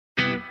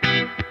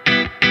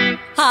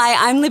Hi,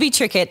 I'm Libby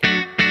Trickett.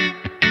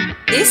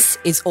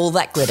 This is All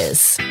That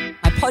Glitters,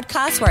 my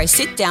podcast where I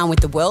sit down with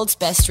the world's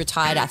best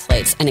retired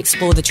athletes and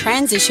explore the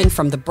transition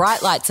from the bright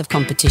lights of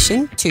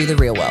competition to the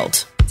real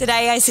world.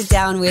 Today I sit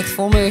down with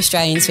former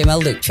Australian swimmer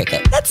Luke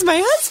Trickett. That's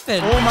my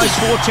husband. Almost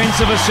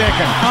 0.4 of a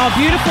second. Oh,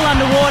 beautiful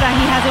underwater.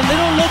 He has a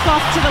little look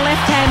off to the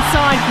left-hand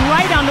side.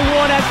 Great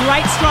underwater,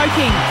 great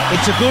stroking.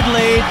 It's a good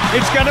lead.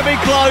 It's going to be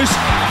close.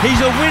 He's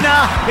a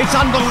winner. It's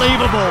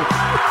unbelievable.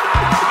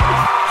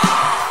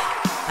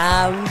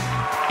 How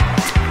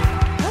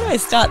do I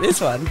start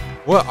this one?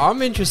 Well,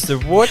 I'm interested.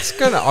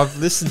 I've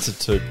listened to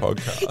 2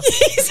 podcasts.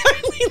 He's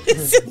only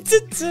listened to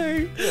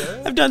 2.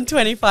 Yeah. I've done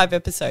 25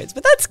 episodes,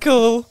 but that's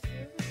cool.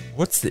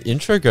 What's the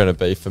intro going to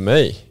be for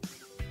me?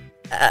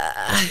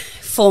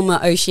 Former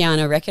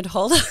Oceania record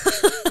holder.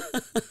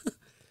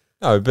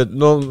 No, but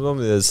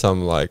normally there's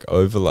some like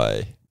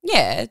overlay.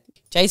 Yeah,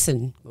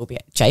 Jason will be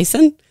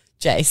Jason?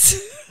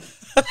 Jace.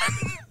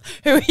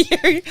 Who are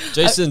you?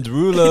 Jason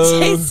Derulo.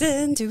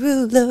 Jason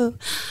Derulo.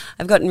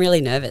 I've gotten really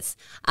nervous.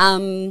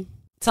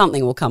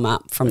 Something will come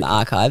up from the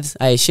archives,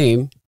 I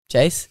assume.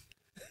 Jace?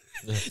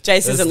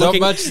 Jace isn't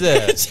looking... not much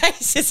there.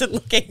 Jace isn't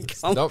looking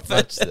confident. Not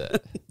much there.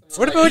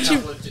 What about you?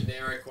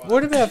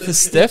 What about for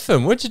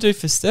Stefan? What'd you do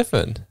for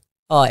Stefan?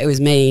 Oh, it was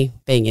me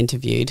being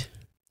interviewed,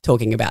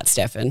 talking about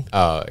Stefan.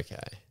 Oh, okay.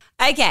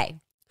 Okay.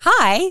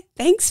 Hi.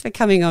 Thanks for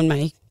coming on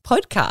my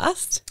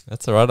podcast.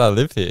 That's all right. I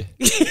live here.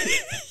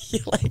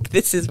 You're like,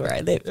 this is where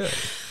I live.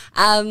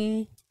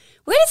 Yeah.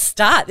 Where to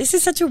start? This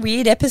is such a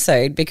weird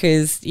episode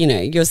because, you know,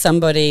 you're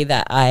somebody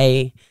that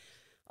I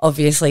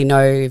obviously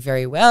know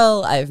very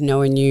well. I've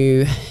known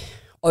you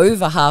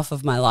over half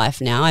of my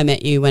life now. I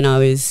met you when I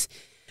was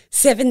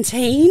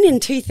 17 in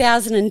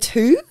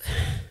 2002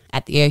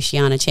 at the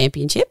Oceania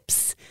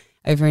Championships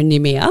over in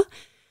Noumea.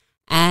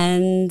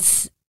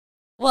 And,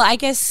 well, I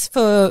guess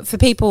for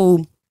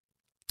people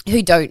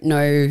who don't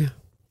know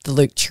the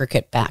Luke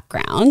Trickett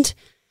background,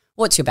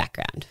 what's your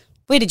background?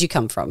 Where did you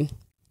come from?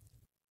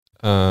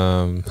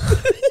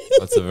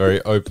 That's a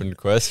very open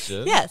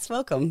question. Yes,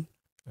 welcome.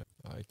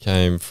 I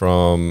came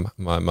from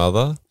my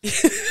mother.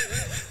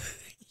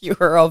 You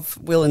were of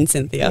Will and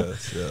Cynthia.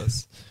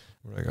 Yes.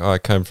 I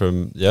came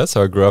from,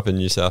 so I grew up in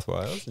New South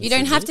Wales. You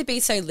don't have to be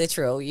so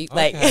literal. You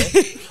okay.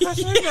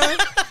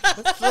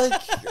 It's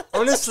like,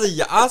 honestly,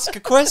 you ask a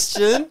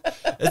question,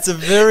 it's a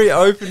very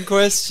open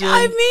question.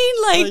 I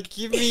mean, like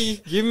give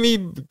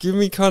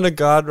me kind of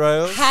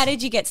guardrails. How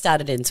did you get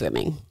started in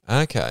swimming?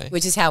 Okay.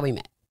 Which is how we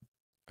met.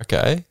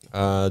 Okay.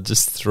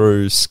 Just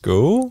through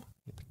school,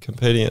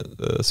 competing at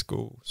the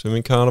school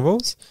swimming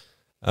carnivals.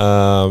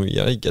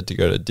 You get to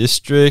go to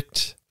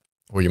district.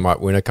 Or you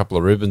might win a couple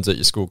of ribbons at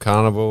your school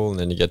carnival and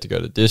then you get to go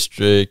to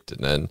district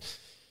and then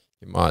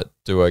you might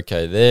do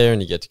okay there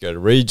and you get to go to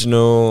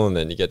regional and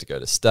then you get to go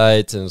to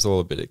states and it's all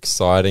a bit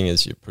exciting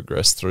as you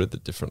progress through the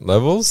different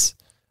levels.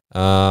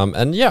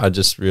 I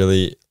just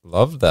really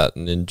loved that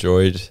and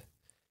enjoyed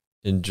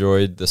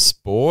the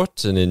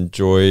sport and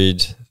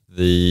enjoyed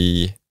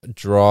the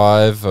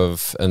drive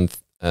of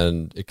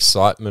and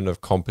excitement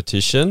of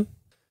competition.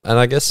 And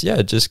I guess,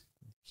 just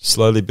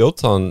slowly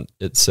built on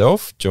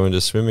itself, joined a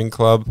swimming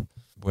club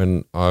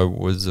when I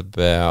was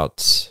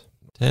about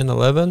 10,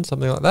 11,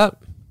 something like that.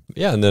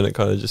 Yeah, and then it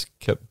kind of just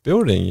kept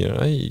building,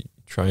 you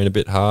train a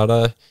bit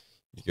harder,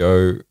 you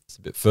go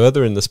a bit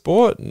further in the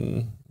sport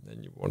and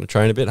then you want to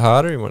train a bit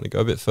harder, you want to go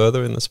a bit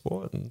further in the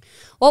sport. And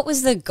what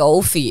was the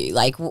goal for you?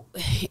 Like,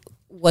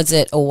 was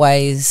it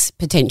always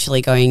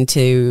potentially going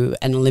to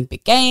an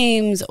Olympic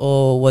Games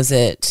or was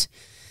it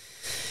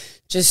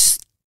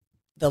just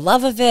the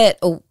love of it?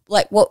 Or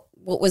like what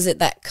was it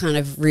that kind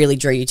of really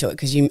drew you to it?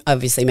 Because you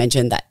obviously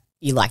mentioned that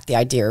you liked the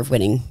idea of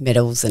winning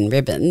medals and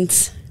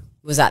ribbons.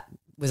 Was that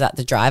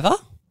the driver?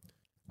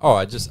 Oh,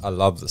 I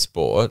love the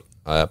sport.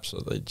 I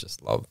absolutely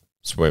just love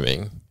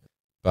swimming.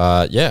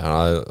 But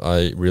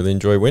I really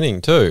enjoy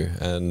winning too.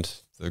 And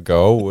the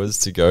goal was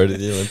to go to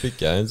the Olympic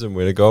Games and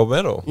win a gold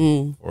medal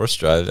for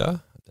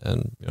Australia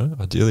and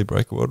ideally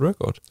break a world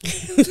record.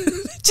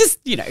 Just,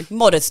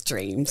 modest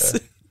dreams.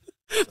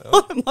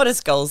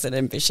 Modest goals and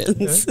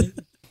ambitions.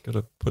 Got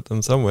to put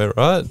them somewhere,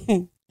 right?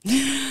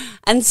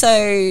 And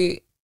so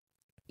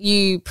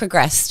you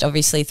progressed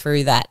obviously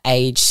through that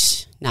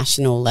age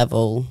national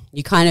level.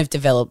 You kind of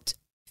developed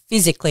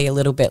physically a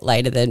little bit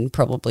later than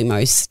probably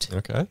most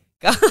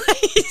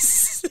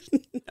guys.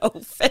 No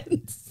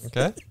offense.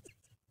 Okay.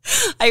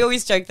 I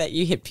always joke that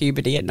you hit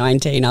puberty at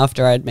 19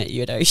 after I'd met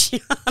you at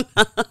Oceania.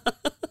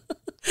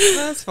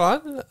 That's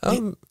fine.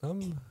 I'm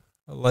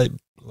a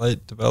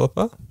late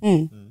developer.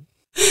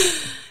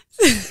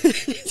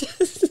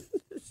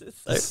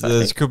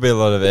 There could be a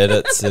lot of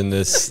edits in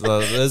this.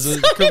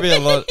 Could be a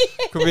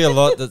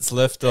lot that's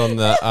left on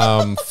the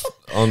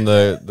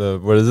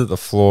what is it? The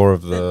floor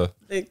of the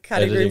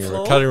cutting room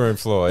floor. Cutting room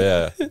floor.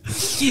 Yeah.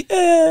 This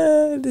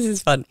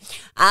is fun.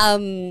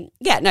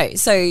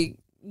 So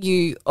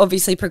you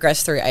obviously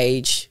progressed through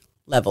age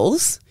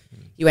levels.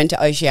 You went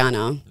to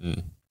Oceania,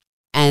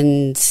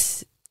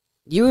 and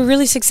you were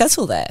really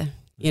successful there.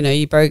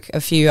 You broke a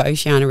few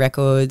Oceania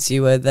records.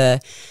 You were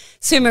the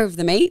swimmer of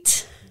the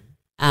meet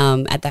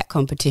at that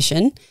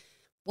competition.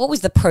 What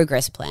was the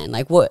progress plan?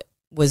 Like, what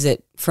was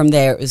it from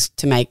there? It was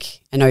to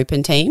make an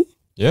open team?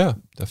 Yeah,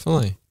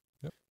 definitely.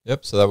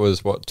 Yep. So that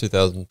was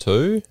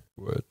 2002.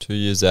 We're 2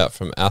 years out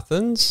from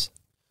Athens.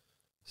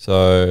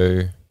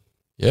 So,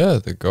 yeah,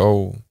 the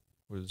goal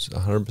was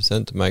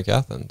 100% to make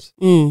Athens.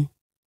 Mm.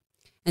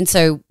 And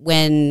so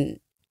when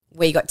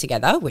we got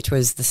together, which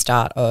was the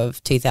start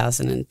of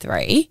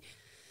 2003,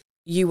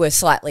 you were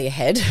slightly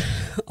ahead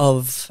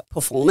of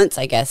performance,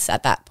 I guess,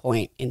 at that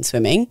point in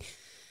swimming.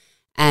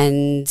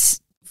 And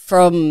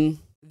from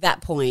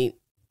that point,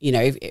 you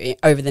know,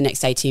 over the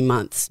next 18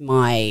 months,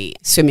 my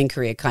swimming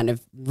career kind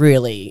of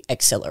really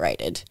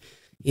accelerated.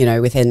 You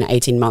know, within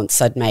 18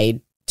 months, I'd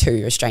made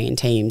 2 Australian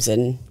teams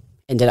and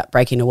ended up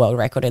breaking a world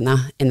record in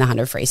the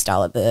 100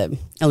 freestyle at the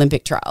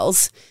Olympic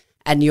trials.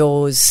 And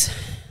yours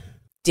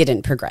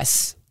didn't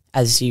progress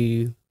as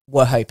you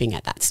were hoping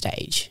at that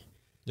stage.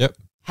 Yep.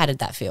 How did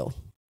that feel?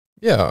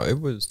 Yeah,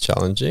 it was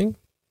challenging.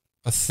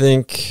 I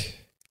think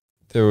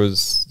there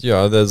was,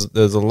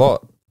 there's a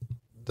lot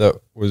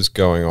that was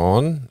going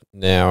on.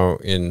 Now,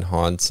 in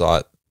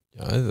hindsight, you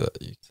know,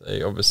 that you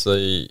say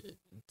obviously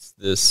it's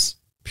this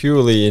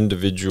purely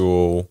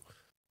individual,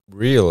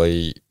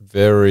 really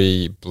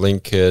very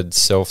blinkered,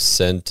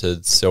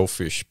 self-centered,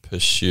 selfish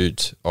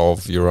pursuit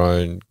of your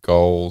own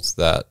goals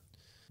that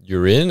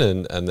you're in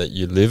and that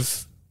you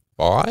live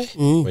by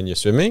when you're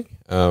swimming.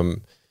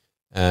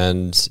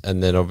 And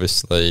then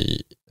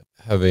obviously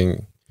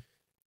having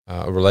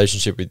a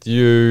relationship with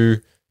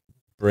you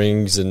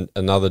brings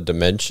another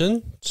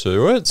dimension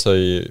to it. So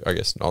you, I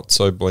guess, not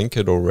so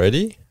blinkered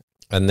already.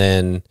 And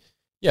then,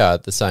 yeah,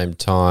 at the same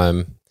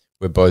time,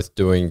 we're both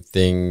doing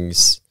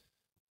things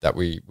that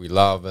we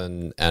love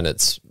and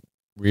it's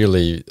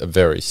really a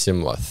very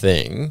similar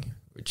thing,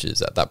 which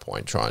is at that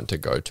point trying to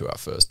go to our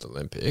first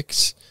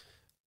Olympics.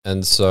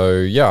 And so,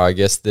 yeah, I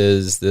guess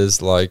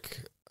there's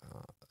like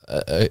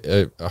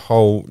a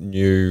whole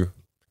new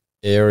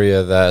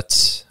area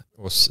that,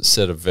 or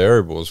set of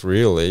variables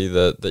really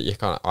that you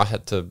I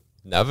had to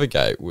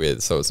navigate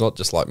with. So it's not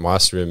just like my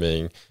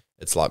swimming,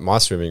 it's like my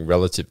swimming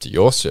relative to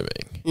your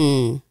swimming.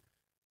 Mm.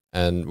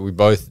 And we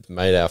both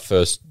made our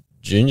first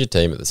junior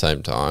team at the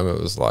same time.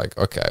 It was like,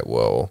 okay,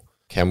 well,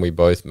 can we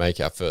both make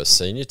our first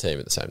senior team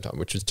at the same time,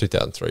 which was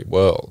 2003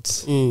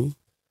 Worlds. Mm.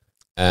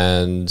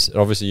 And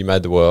obviously you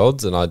made the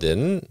Worlds and I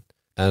didn't.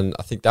 And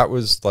I think that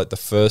was like the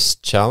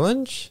first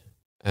challenge.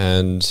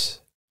 And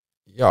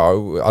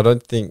yeah, I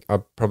don't think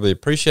I probably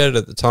appreciated it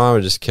at the time.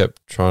 I just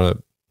kept trying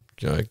to,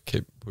 you know,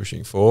 keep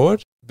pushing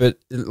forward. But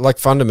like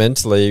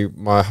fundamentally,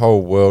 my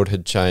whole world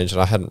had changed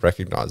and I hadn't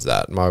recognized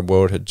that. My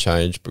world had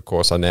changed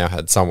because I now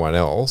had someone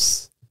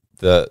else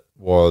that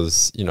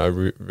was, you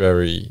know,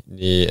 very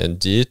near and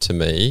dear to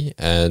me.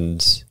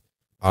 And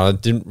I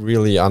didn't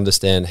really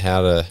understand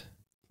how to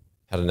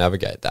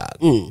navigate that.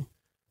 Mm.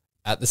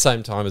 At the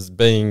same time as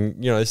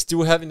being, you know,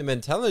 still having the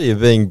mentality of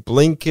being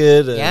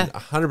blinkered and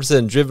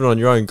 100% driven on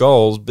your own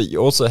goals, but you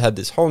also had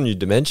this whole new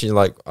dimension. You're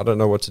like, I don't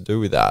know what to do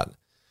with that.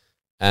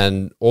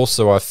 And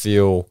also I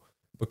feel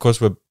because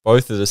we're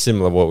both at a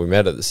similar, we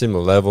met at the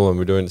similar level and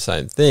we're doing the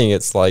same thing,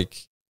 it's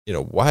like, in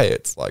a way,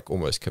 it's like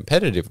almost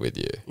competitive with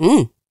you.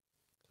 Mm.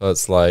 So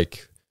it's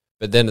like,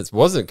 but then it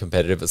wasn't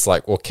competitive. It's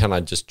like, well, can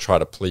I just try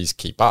to please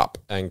keep up?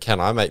 And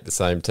can I make the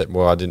same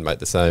well, I didn't make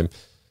the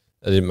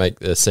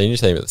senior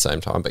team at the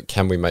same time, but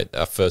can we make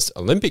our first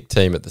Olympic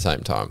team at the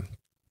same time?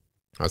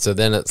 So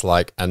then it's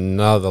like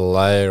another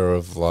layer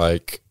of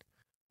like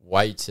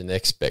weight and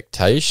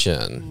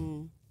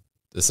expectation.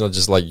 It's not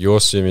just like you're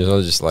swimming. It's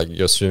not just like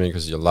you're swimming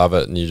because you love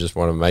it and you just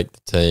want to make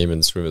the team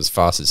and swim as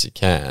fast as you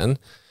can.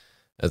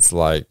 It's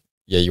like,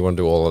 yeah, you want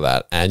to do all of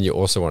that. And you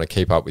also want to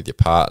keep up with your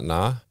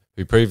partner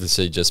who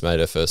previously just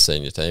made her first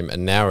senior team.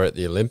 And now we're at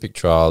the Olympic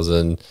trials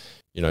and,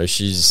 you know,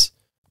 she's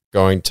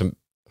going to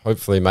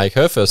hopefully make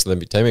her first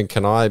Olympic team, and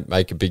can I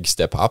make a big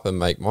step up and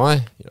make my,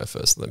 you know,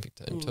 first Olympic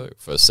team too,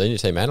 first senior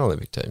team and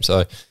Olympic team.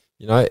 So,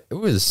 you know, it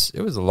was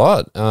a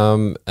lot,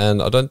 and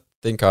I don't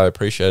think I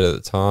appreciated it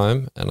at the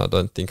time, and I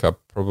don't think I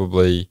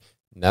probably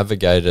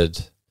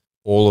navigated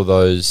all of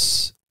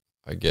those,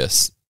 I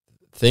guess,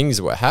 things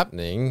that were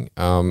happening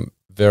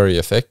very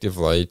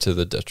effectively to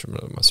the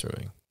detriment of my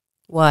swimming.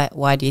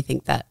 Why do you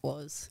think that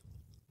was?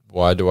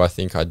 Why do I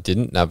think I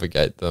didn't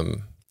navigate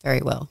them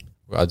very well?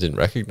 I didn't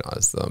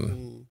recognize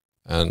them.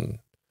 And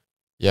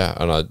yeah,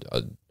 and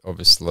I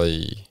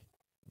obviously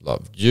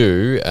loved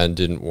you and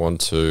didn't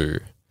want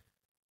to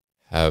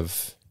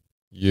have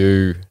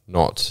you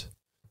not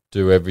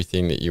do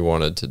everything that you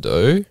wanted to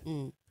do.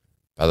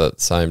 But at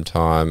the same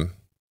time,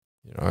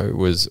 you know, it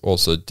was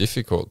also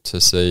difficult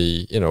to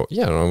see, you know,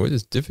 it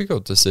was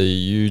difficult to see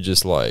you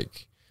just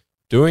like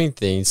doing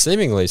things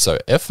seemingly so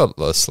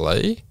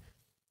effortlessly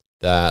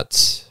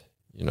that,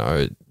 you know,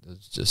 it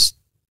just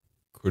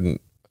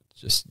couldn't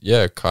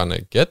kind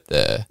of get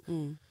there.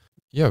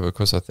 Yeah,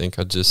 because I think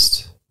it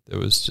just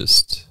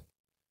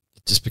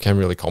became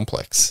really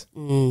complex.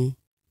 And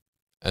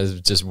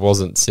it just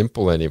wasn't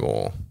simple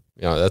anymore.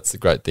 You know, that's the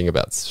great thing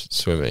about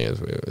swimming is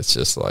it's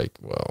just like,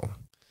 well,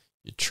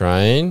 You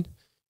train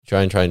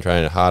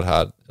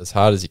hard, as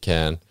hard as you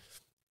can.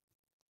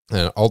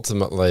 And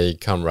ultimately,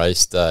 come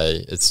race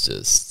day, it's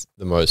just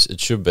it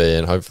should be,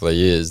 and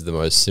hopefully is, the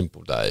most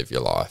simple day of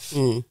your life.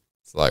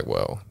 It's like,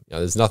 well,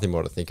 there's nothing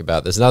more to think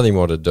about. There's nothing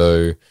more to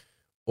do.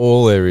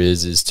 All there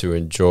is to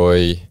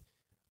enjoy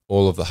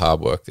all of the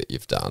hard work that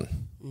you've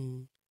done.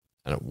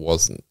 And it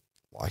wasn't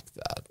like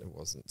that. It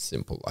wasn't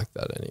simple like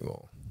that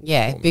anymore.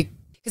 Yeah,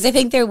 because I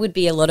think there would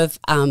be a lot of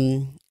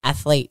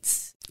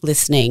athletes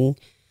listening,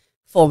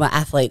 former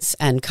athletes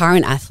and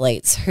current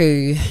athletes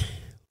who,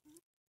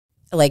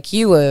 like,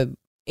 you were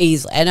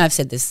easily, and I've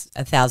said this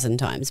 1,000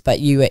 times, but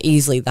you were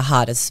easily the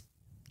hardest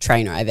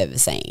trainer I've ever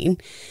seen.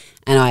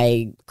 And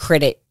I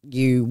credit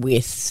you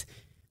with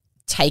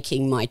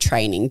taking my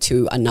training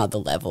to another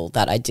level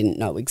that I didn't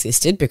know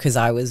existed, because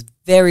I was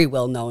very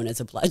well known as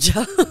a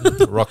bludger.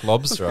 Rock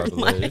Lobster, I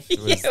believe.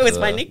 It was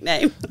my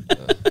nickname.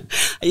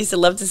 I used to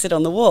love to sit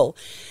on the wall.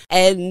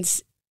 And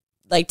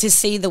like, to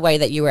see the way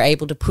that you were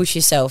able to push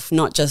yourself,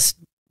 not just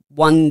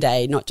one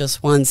day, not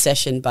just one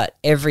session, but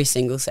every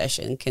single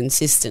session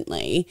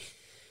consistently.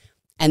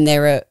 And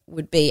there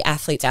would be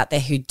athletes out there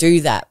who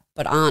do that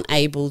but aren't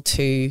able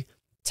to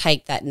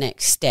take that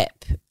next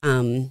step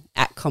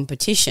at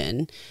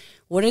competition.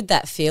 What did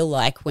that feel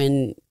like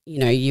when,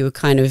 you were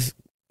kind of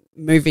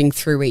moving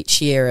through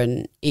each year,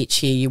 and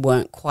each year you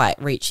weren't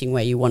quite reaching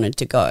where you wanted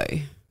to go?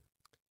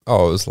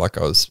 Oh, it was like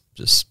I was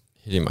just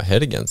hitting my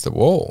head against the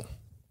wall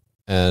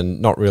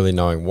and not really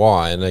knowing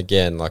why. And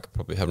again, like, I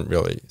probably haven't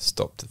really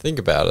stopped to think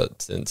about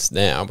it since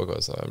now,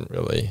 because I haven't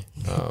really,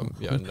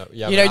 haven't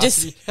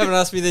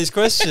asked me these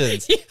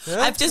questions.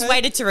 I've just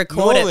waited to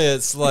record Normally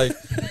it's like,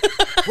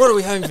 what are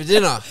we having for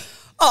dinner?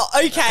 Oh,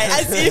 okay.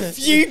 As if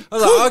you. I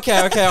was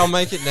like, okay, I'll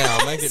make it now.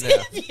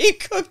 If you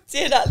cooked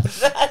dinner,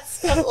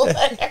 that's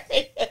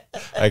hilarious.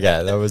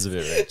 Okay, that was a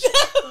bit rich.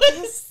 That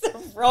was the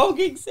wrong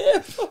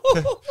example.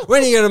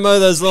 When are you going to mow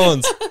those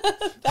lawns?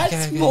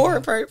 That's more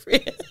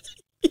appropriate.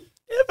 You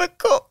never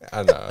cook.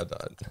 I know, I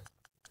don't.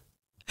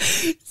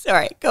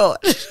 Sorry, go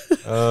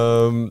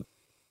on.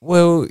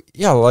 Well,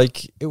 yeah,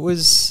 like, it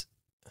was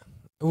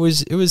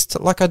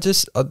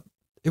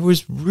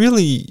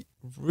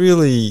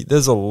really,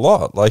 there's a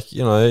lot, like,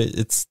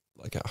 it's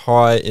like a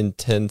high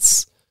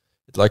intense,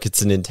 like,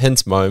 it's an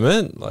intense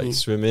moment, like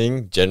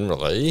swimming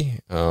generally.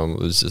 It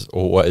was just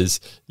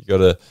always, you got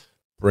to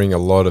bring a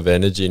lot of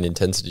energy and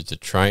intensity to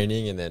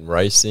training, and then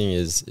racing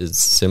is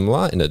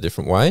similar in a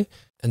different way.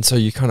 And so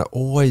you kind of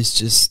always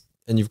just,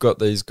 and you've got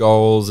these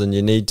goals, and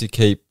you need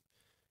to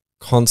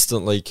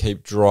constantly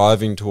keep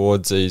driving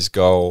towards these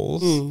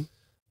goals.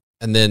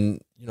 And then,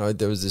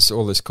 there was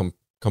all this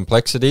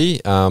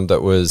complexity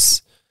that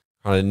was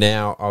kind of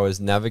now I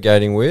was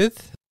navigating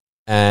with,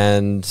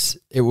 and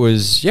it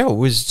was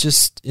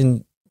just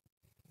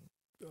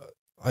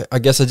I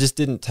guess I just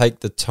didn't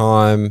take the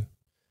time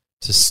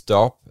to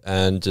stop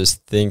and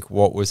just think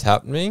what was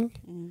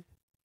happening,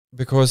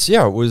 because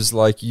it was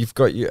like, you've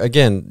got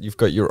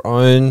your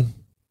own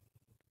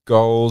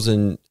goals,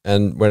 and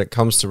when it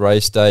comes to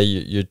race day,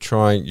 you're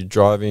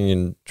driving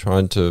and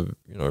trying to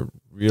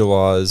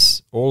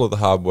realize all of the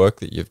hard work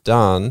that you've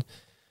done.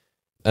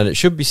 And it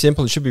should be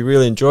simple. It should be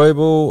really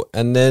enjoyable.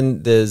 And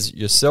then there's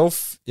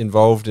yourself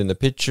involved in the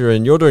picture,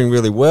 and you're doing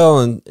really well.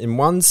 And in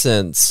one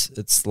sense,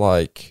 it's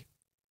like,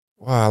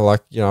 wow,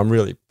 like, I'm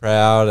really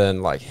proud,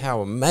 and like,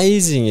 how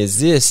amazing is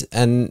this?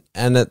 And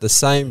at the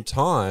same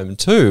time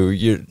too,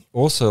 you're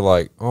also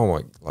like, oh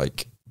my,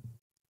 like,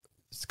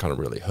 this kind of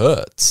really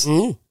hurts.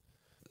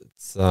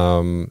 It's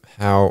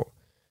how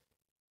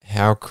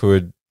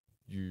could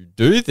you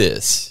do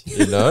this?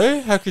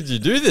 How could you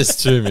do this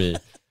to me?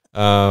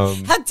 How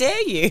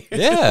dare you?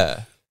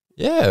 Yeah.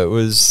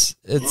 It's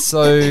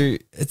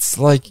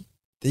like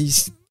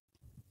these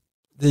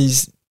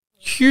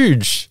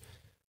huge,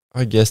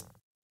 I guess,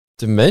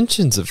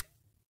 dimensions of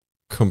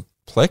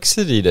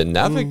complexity to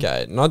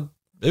navigate. And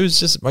it was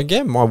just,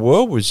 again, my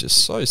world was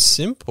just so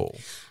simple.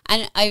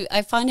 And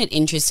I find it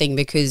interesting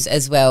because,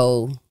 as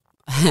well,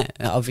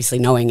 obviously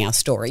knowing our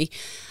story,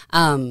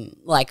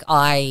 like,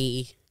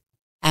 I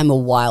am a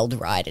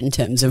wild ride in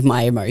terms of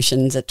my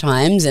emotions at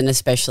times, and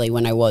especially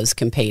when I was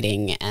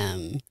competing,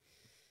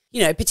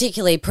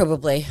 particularly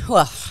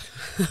I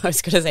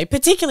was going to say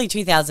particularly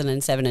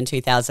 2007 and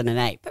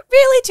 2008, but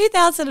really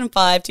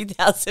 2005,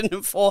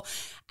 2004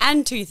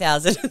 and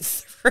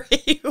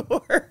 2003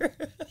 were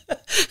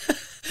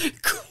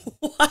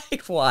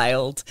quite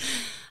wild.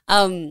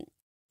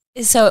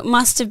 So it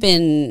must have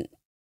been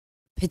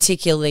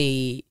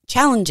particularly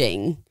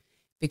challenging,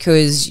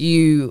 because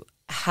you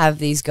have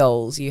these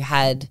goals, you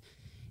had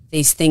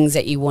these things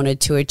that you wanted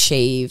to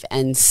achieve,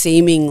 and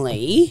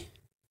seemingly,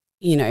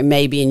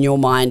 maybe in your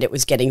mind it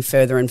was getting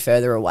further and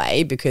further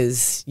away,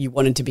 because you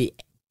wanted to be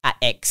at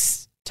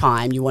X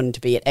time, you wanted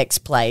to be at X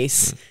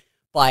place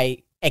by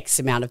X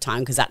amount of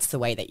time, because that's the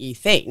way that you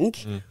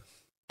think.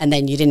 And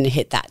then you didn't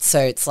hit that. So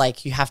it's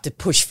like you have to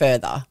push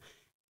further,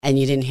 and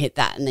you didn't hit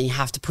that, and then you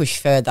have to push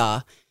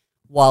further,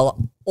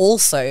 while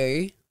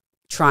also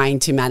trying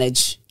to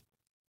manage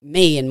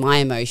me and my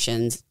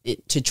emotions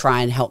to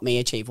try and help me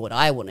achieve what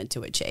I wanted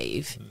to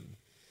achieve.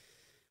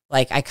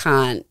 Like, I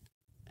can't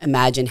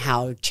imagine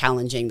how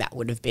challenging that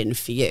would have been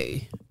for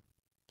you.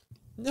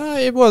 No,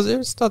 it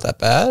was not that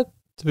bad,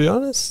 to be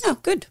honest. Oh,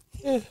 good.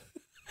 Yeah.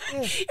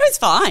 It was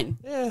fine.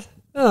 Yeah.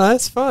 No,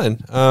 it's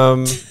fine.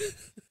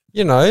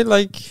 You know,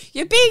 like,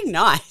 You're being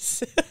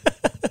nice.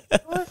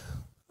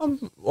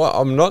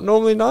 I'm not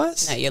normally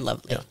nice. No, you're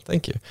lovely. Yeah,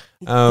 thank you.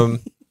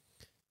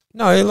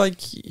 No, like,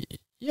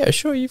 yeah,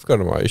 sure, you've got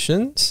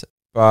emotions,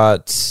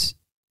 but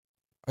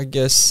I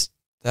guess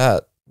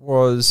that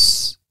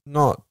was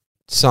not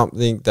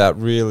something that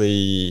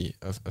really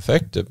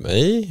affected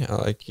me.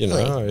 Like, you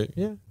know,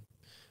 yeah,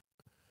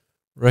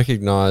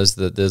 recognize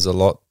that there's a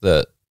lot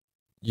that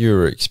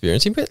you're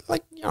experiencing, but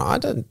like, you know, I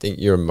don't think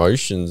your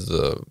emotions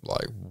are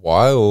like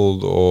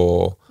wild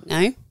or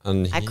No,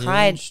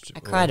 unhinged. I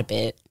cried a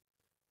bit.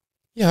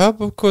 Yeah,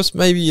 but of course,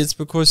 maybe it's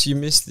because you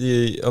missed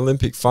the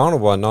Olympic final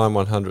by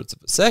 9/100ths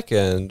of a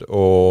second,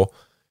 or,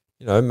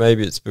 you know,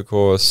 maybe it's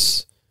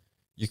because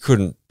you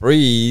couldn't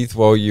breathe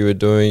while you were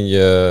doing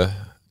your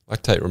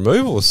lactate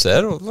removal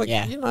set, or like,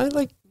 you know,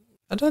 like,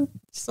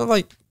 it's not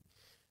like,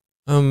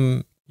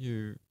 I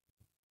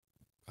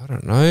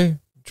don't know,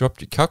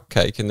 dropped your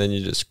cupcake and then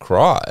you just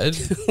cried.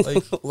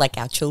 Like, Like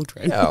our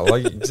children. yeah,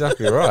 like,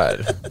 exactly right.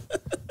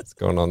 What's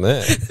going on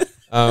there?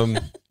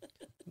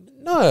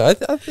 No,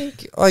 I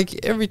think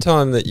like every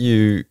time that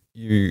you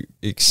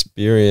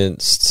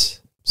experienced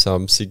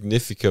some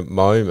significant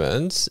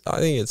moment, I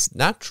think it's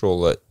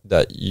natural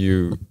that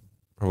you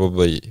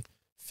probably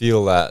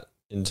feel that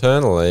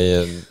internally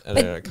and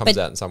it comes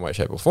out in some way,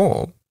 shape or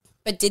form.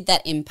 But did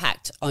that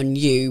impact on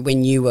you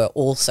when you were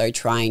also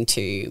trying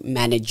to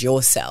manage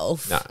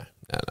yourself? No.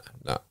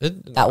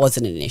 That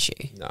wasn't an issue.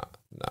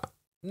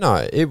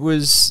 No, it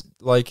was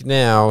like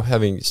now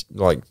having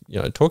like,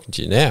 you know, talking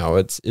to you now,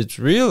 it's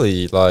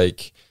really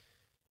like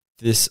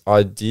this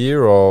idea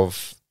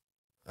of,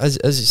 as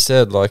you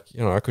said, like,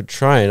 you know, I could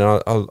train.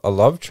 I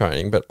love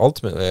training, but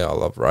ultimately I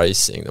love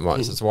racing the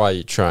most. That's why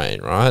you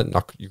train, right? And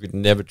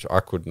I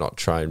could not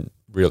train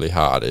really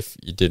hard if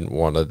you didn't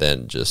want to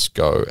then just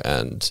go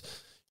and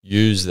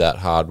use that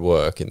hard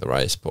work in the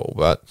race pool.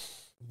 But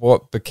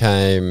what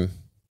became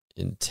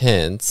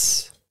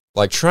intense,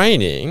 like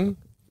training,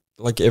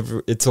 like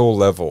it's all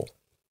level.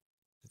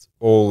 It's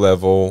all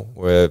level.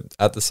 We're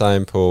at the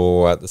same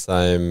pool at the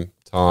same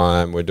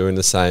time. We're doing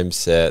the same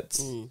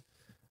sets,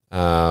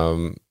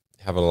 having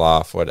a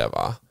laugh,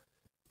 whatever.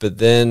 But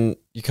then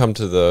you come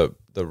to the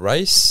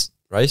race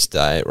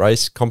day,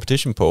 race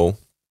competition pool,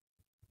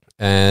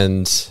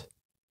 and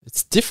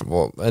it's different.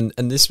 Well, and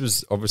this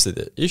was obviously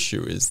the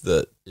issue, is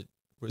that it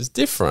was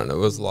different. It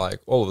was like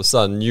all of a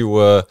sudden you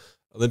were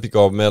Olympic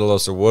gold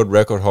medalist or world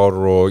record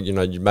holder, or, you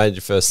know, you made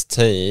your first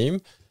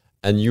team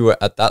and you were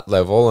at that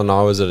level and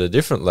I was at a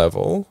different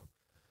level.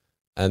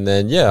 And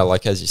then, yeah,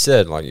 like as you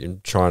said, like you're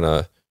trying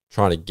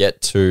to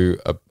get to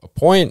a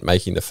point,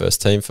 making the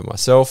first team for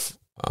myself.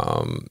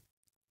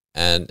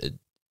 And it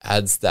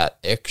adds that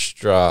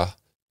extra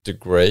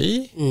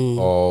degree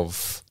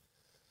of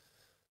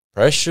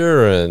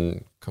pressure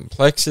and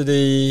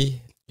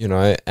complexity, you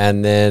know,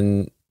 and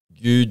then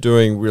you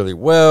doing really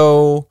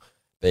well,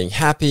 being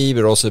happy,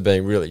 but also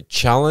being really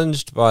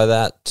challenged by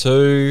that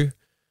too.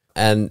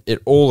 And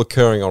it all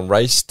occurring on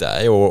race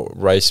day or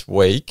race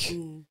week,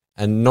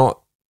 and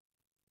not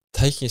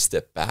taking a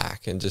step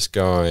back and just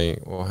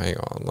going, well, hang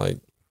on, like,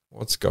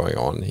 what's going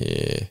on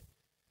here?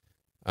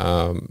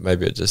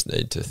 Maybe I just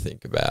need to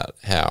think about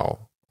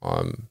how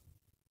I'm,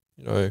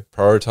 you know,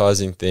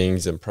 prioritizing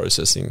things and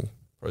processing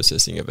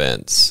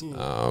events.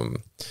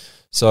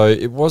 So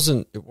it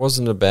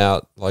wasn't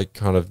about like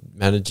kind of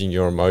managing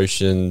your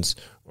emotions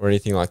or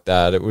anything like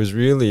that. It was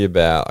really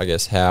about, I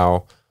guess,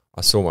 how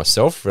I saw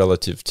myself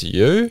relative to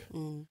you.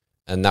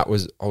 And that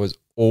was, I was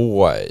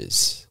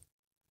always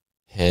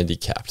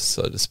handicapped,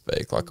 so to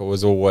speak. Like I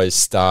was always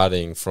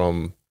starting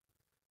from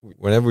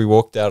whenever we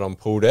walked out on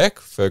pool deck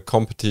for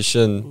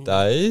competition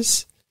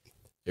days,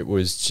 it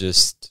was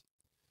just,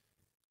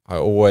 I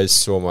always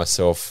saw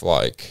myself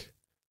like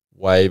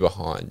way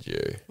behind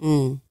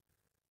you.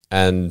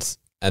 And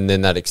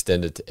then that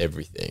extended to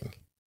everything.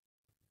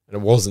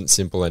 And it wasn't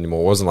simple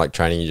anymore. It wasn't like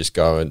training, you just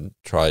go and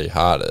try your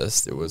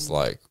hardest. It was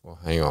like, well,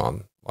 hang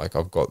on, like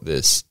I've got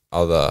this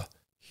other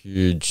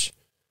huge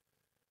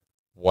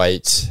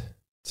weight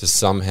to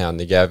somehow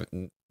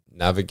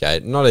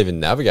navigate. Not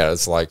even navigate,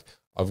 it's like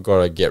I've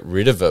got to get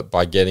rid of it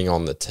by getting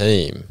on the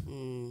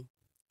team.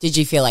 Did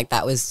you feel like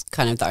that was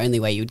kind of the only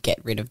way you'd get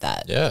rid of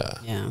that?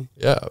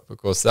 Yeah,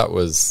 because that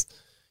was,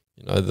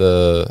 you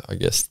know, I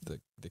guess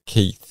the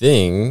key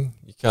thing.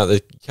 You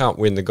can't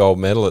win the gold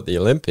medal at the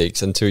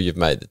Olympics until you've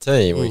made the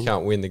team. Or you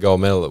can't win the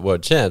gold medal at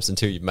World Champs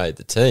until you've made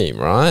the team,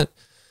 right?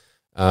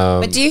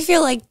 But do you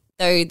feel like,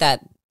 though,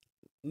 that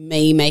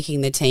me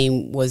making the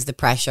team was the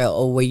pressure,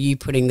 or were you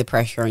putting the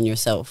pressure on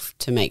yourself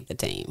to make the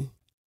team?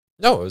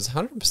 No, it was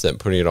 100%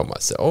 putting it on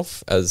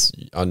myself, as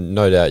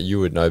no doubt you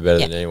would know better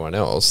than anyone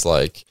else.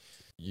 Like,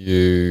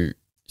 you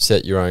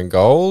set your own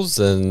goals,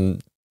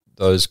 and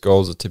those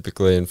goals are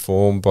typically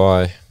informed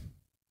by,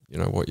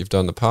 what you've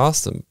done in the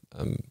past and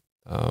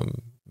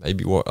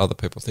maybe what other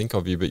people think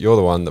of you, but you're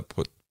the one that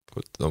put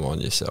them on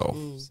yourself.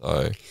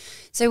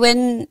 So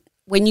when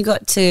you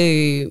got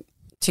to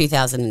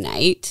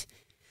 2008,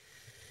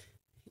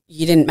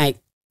 you didn't make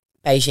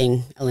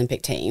Beijing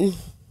Olympic team.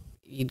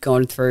 You'd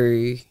gone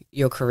through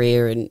your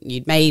career and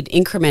you'd made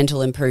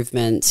incremental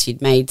improvements.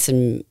 You'd made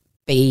some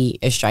B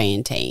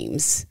Australian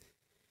teams.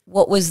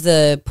 What was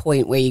the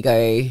point where you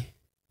go,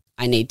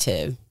 I need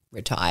to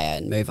retire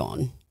and move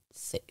on,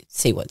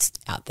 see what's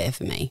out there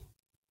for me?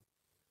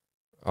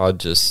 I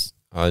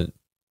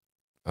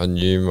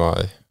knew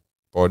my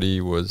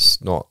body was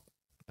not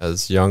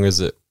as young as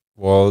it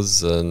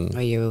was, and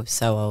you were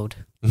so old.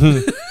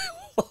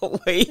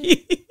 What were you?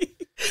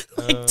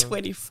 Like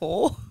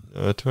 24?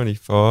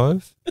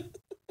 25.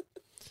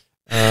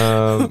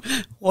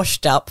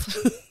 Washed up.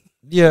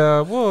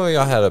 Yeah, well,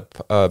 I had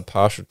a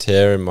partial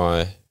tear in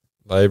my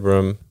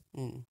labrum.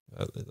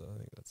 I think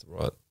that's the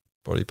right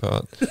body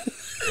part.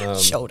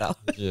 Shoulder.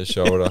 Yeah,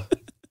 shoulder.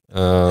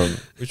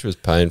 Which was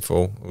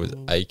painful. It was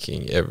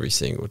aching every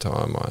single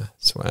time I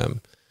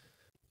swam.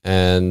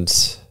 And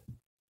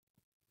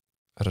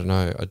I don't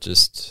know,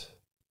 it's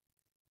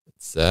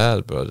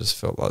sad, but I just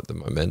felt like the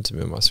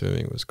momentum in my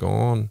swimming was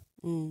gone.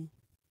 And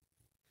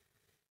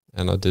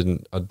I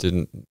didn't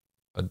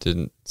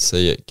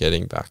see it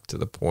getting back to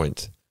the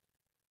point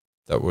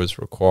that was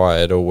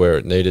required or where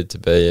it needed to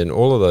be, and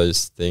all of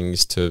those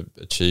things to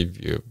achieve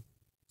the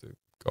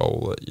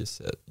goal that you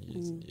set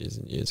years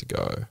and years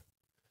ago.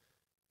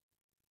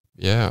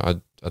 Yeah,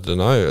 I don't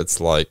know. It's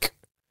like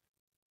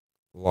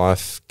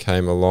life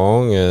came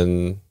along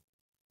and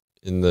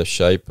in the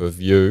shape of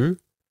you,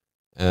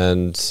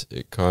 and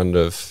it kind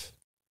of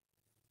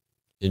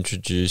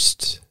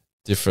introduced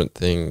different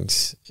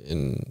things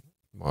in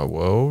my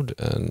world,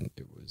 and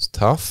it was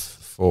tough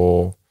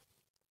for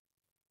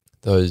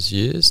those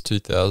years,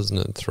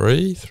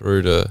 2003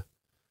 through to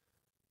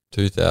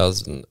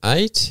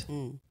 2008,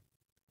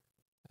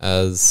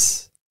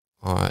 as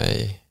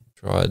I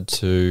tried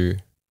to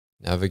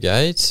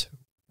navigate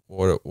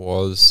what it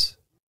was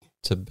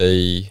to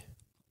be,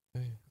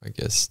 I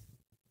guess,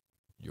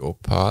 your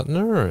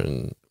partner,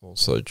 and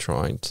also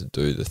trying to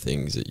do the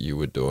things that you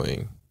were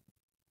doing.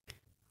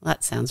 Well,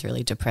 that sounds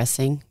really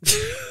depressing.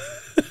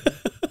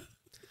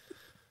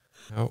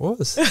 It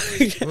was.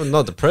 Well,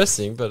 not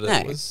depressing, but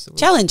it was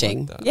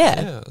challenging. Like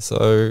yeah.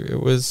 So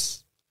it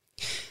was.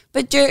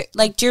 But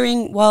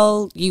during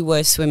while you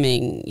were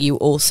swimming, you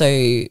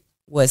also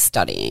were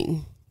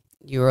studying.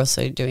 You were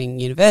also doing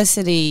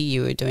university.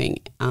 You were doing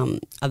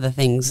other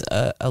things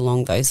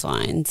along those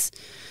lines.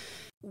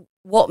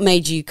 What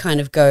made you kind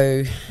of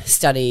go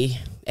study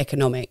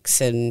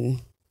economics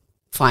and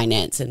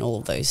finance and all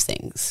of those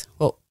things?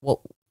 What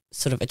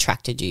sort of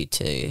attracted you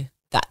to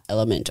that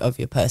element of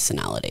your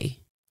personality?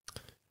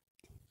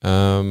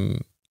 I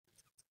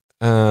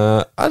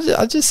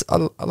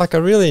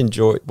really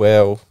enjoy.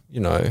 Well,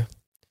 I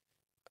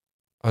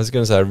was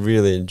going to say I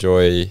really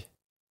enjoy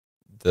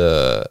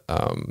the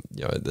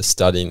the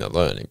studying, the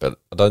learning, but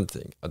I don't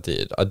think I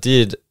did.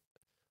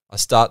 I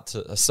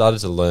started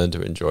to learn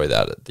to enjoy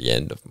that at the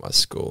end of my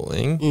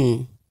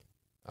schooling.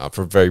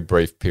 For a very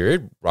brief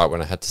period, right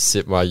when I had to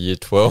sit my Year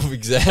 12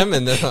 exam,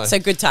 and then so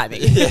good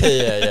timing.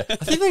 Yeah. I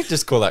think they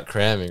just call that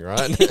cramming,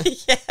 right?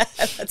 Yeah,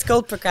 that's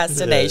called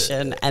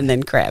procrastination and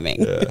then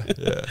cramming.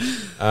 Yeah.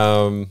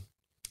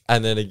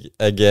 And then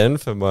again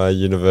for my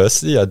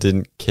university, I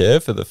didn't care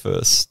for the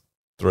first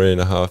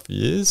 2.5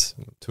 years.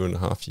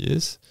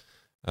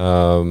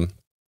 And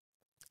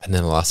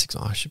then the last 6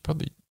 months, I should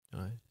probably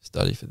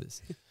study for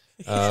this.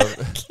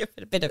 Give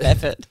it a bit of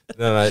effort.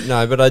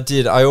 No, but I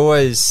did. I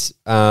always,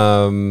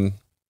 I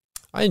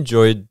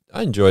enjoyed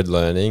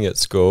learning at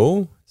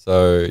school.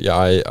 So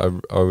yeah,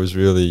 I was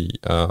really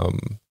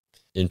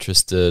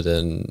interested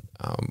in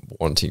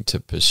wanting to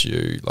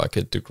pursue like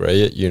a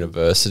degree at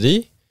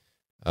university.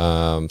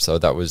 So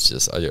that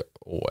was I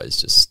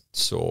always just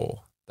saw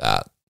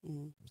that,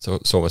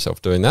 saw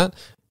myself doing that.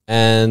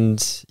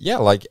 And yeah,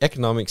 like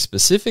economics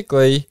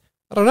specifically,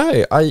 I don't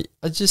know.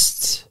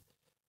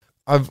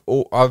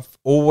 I've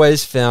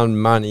always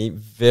found money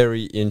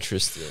very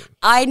interesting.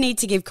 I need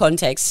to give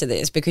context to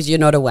this because you're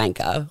not a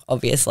wanker.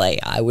 Obviously,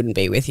 I wouldn't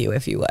be with you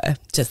if you were,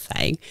 just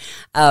saying.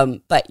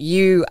 But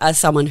you are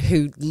someone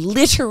who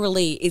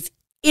literally is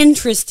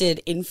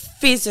interested in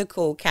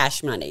physical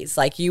cash monies.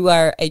 Like you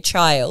are a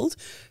child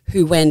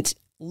who went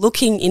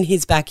looking in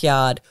his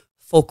backyard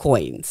for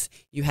coins.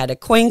 You had a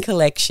coin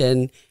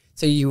collection,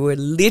 so you were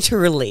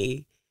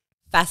literally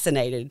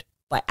fascinated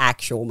by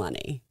actual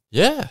money.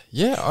 Yeah.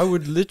 I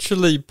would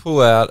literally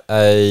pull out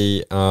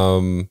a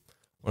one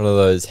of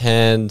those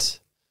hand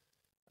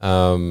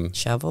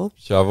shovel,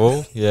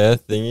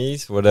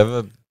 thingies,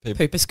 whatever.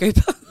 Pooper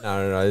scooper.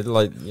 No,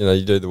 like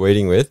you do the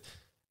weeding with,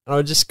 and I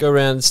would just go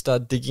around and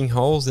start digging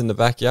holes in the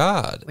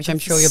backyard, which I'm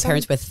sure your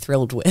parents were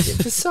thrilled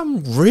with. For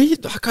some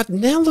reason,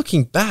 now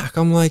looking back,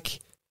 I'm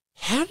like,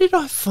 how did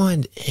I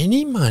find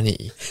any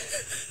money?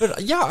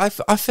 But yeah,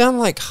 I found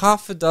like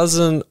half a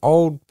dozen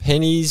old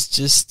pennies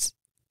just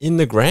in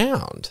the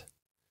ground,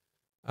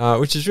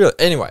 which is really,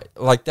 anyway,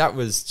 like that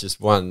was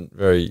just one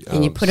very.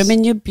 And you put them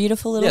in your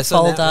beautiful little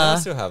folder. Now I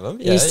still have them.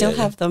 You still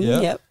have them,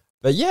 yep.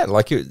 But yeah,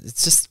 like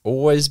it's just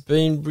always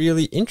been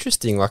really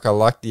interesting. Like I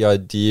like the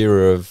idea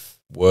of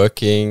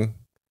working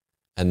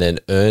and then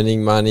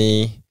earning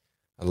money.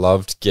 I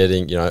loved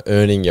getting,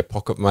 earning your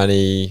pocket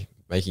money,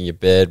 making your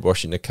bed,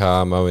 washing the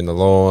car, mowing the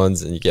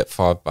lawns, and you get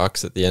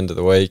 $5 at the end of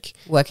the week.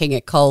 Working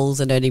at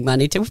Coles and earning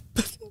money to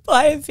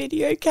buy a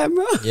video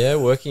camera. Yeah,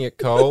 working at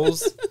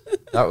Coles.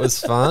 That was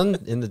fun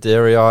in the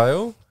dairy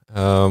aisle.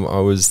 I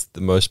was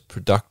the most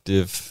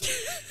productive.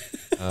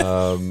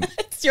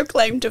 It's your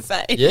claim to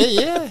fame.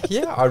 Yeah.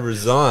 I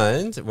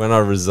resigned. When I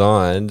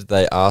resigned,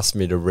 they asked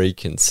me to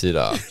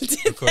reconsider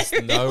because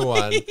no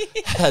one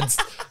had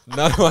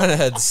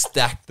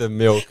stacked the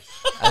milk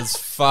as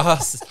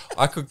fast.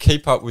 I could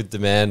keep up with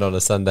demand on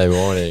a Sunday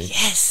morning.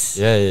 Yes.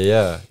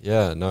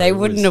 Yeah. No, they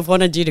wouldn't have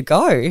wanted you to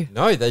go.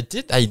 No, they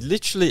did. They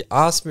literally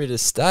asked me to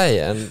stay,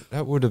 and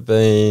that would have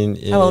been.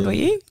 How old were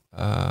you?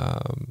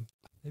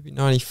 Maybe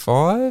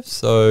 95.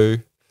 So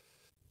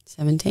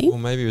 17? Or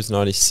maybe it was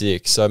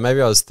 96. So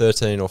maybe I was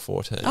 13 or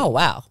 14. Oh,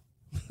 wow.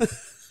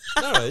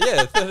 No,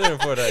 13 or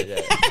 14,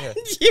 yeah.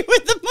 You were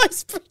the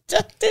most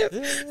productive.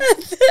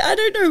 Yeah. I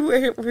don't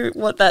know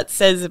what that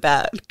says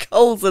about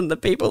Coles and the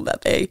people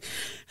that they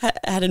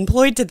had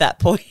employed to that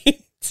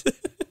point.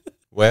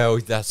 Well,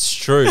 that's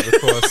true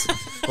because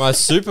my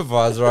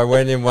supervisor, I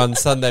went in one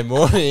Sunday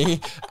morning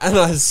and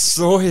I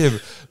saw him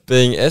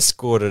being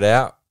escorted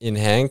out in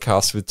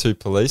handcuffs with 2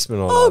 policemen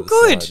on either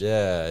good. side.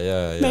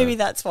 Yeah. Maybe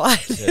that's why.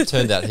 It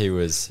turned out he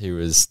was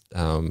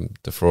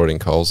defrauding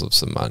Coles of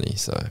some money.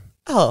 So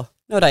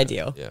not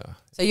ideal. yeah,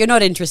 So you're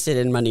not interested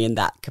in money in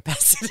that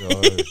capacity. so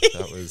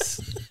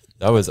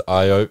that was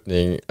eye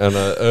opening on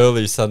an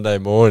early Sunday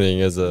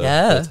morning as a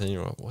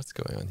 13-year-old. What's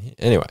going on here?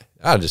 Anyway,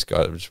 I just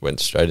went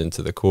straight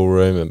into the cool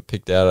room and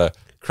picked out a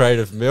crate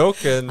of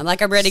milk and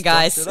I'm ready,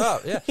 guys. It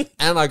up. Yeah.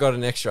 And I got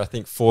an extra, I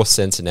think, 4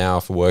 cents an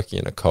hour for working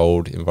in a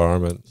cold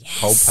environment. Yes.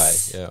 Cold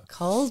pay. Yeah.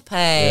 Cold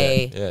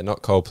pay. Yeah,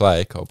 not cold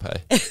play, cold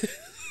pay.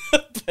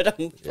 But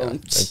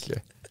Thank you.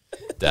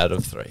 Dad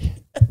of 3.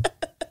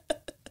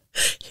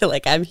 You're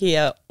like, I'm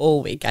here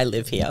all week. I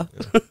live here.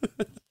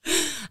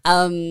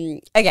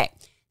 Okay.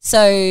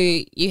 So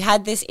you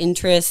had this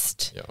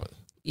interest. Yeah.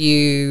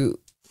 You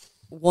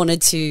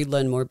wanted to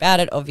learn more about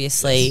it,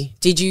 obviously. Yes.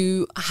 Did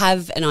you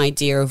have an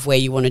idea of where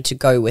you wanted to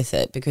go with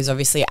it? Because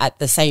obviously at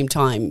the same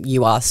time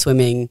you are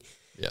swimming,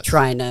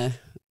 trying to,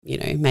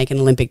 make an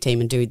Olympic team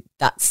and do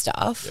that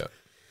stuff. Yeah.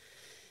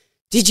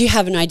 Did you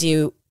have an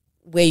idea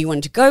where you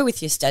wanted to go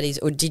with your studies,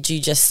 or did you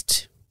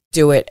just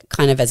do it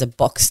kind of as a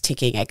box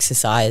ticking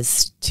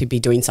exercise to be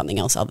doing something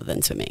else other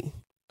than swimming?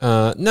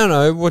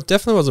 No. Well, it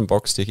definitely wasn't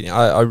box ticking.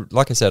 I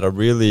like I said, I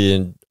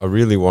really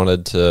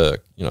wanted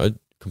to,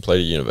 complete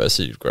a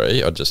university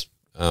degree. I just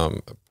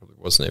it probably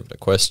wasn't even a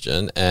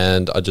question,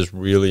 and I just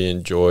really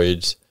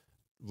enjoyed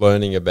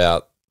learning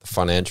about the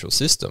financial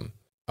system.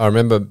 I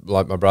remember,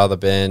 like my brother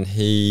Ben,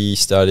 he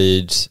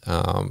studied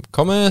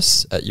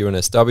commerce at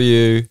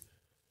UNSW.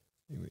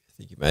 I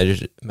think he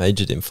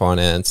majored in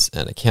finance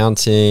and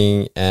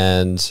accounting,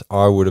 and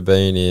I would have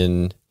been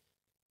in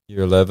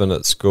year 11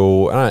 at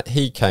school. And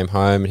he came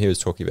home and he was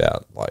talking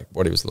about like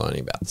what he was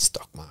learning about the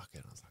stock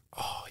market. I was like,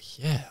 oh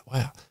yeah,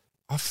 wow.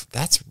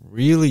 That's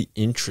really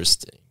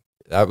interesting.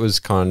 That was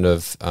kind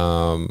of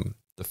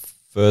the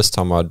first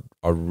time I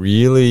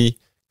really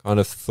kind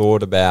of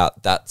thought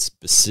about that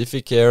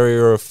specific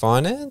area of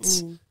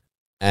finance.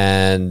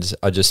 And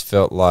I just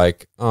felt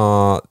like,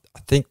 I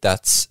think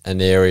that's an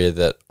area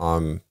that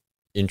I'm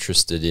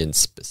interested in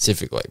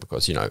specifically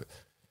because,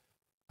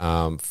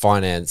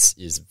 finance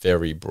is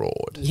very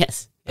broad.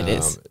 Yes, it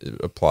is. It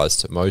applies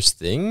to most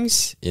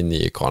things in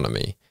the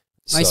economy.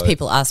 Most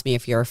people ask me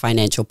if you're a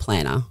financial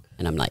planner,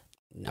 and I'm like,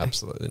 no.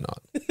 Absolutely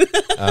not.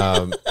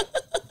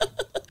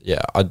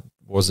 I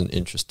wasn't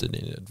interested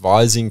in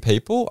advising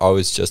people. I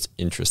was just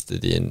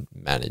interested in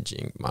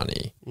managing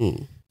money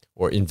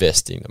or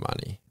investing the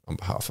money on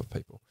behalf of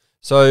people.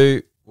 So,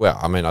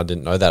 I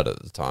didn't know that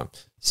at the time.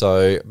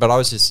 So, but I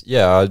was just,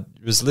 I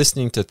was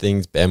listening to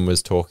things Ben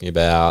was talking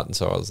about. And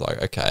so I was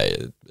like,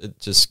 okay, it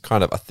just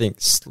kind of, I think,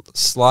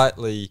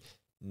 slightly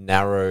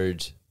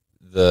narrowed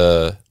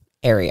the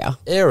area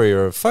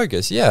of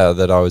focus,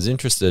 that I was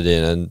interested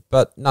in.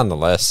 But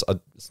nonetheless,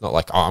 it's not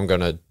like, I'm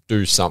going to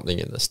do something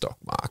in the stock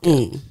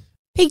market.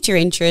 Piqued your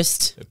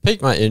interest. It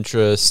piqued my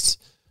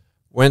interest.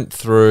 Went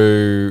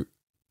through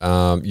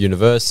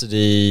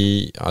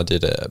university. I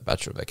did a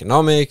Bachelor of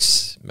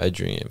Economics,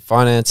 majoring in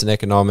finance and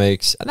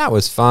economics, and that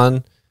was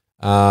fun.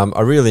 I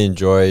really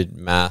enjoyed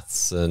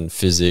maths and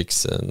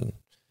physics and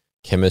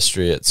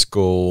chemistry at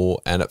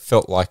school, and it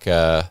felt like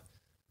a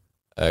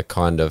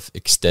kind of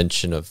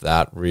extension of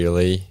that,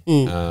 really,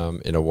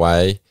 in a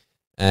way.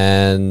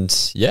 And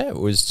it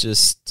was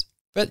just,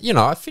 but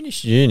I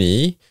finished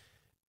uni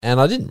And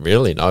I didn't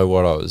really know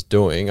what I was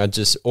doing.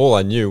 All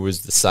I knew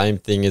was the same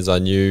thing as I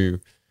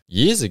knew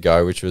years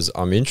ago, which was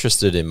I'm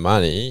interested in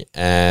money,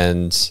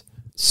 and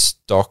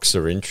stocks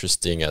are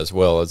interesting as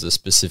well as a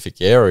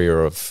specific area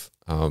of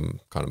kind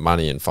of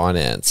money and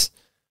finance.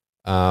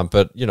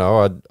 But,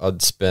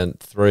 I'd spent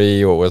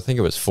 3 or I think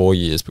it was 4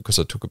 years, because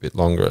I took a bit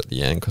longer at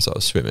the end because I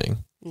was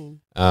swimming,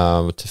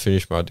 to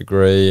finish my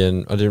degree,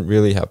 and I didn't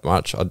really have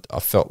much. I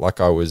felt like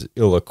I was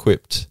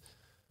ill-equipped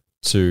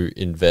to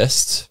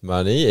invest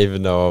money,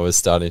 even though I was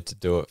starting to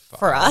do it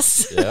For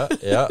us. Yeah.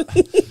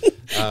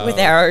 With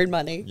our own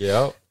money.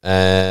 Yeah.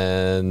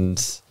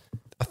 And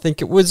I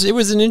think it was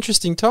an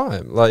interesting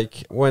time.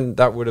 Like, when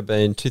that would have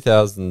been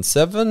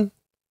 2007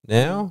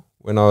 now,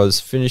 when I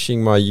was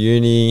finishing my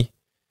uni.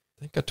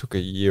 I think I took a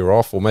year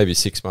off, or maybe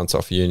 6 months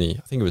off uni.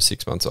 I think it was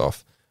 6 months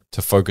off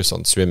to focus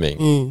on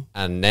swimming.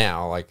 And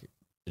now, like,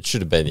 it should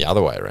have been the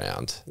other way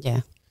around.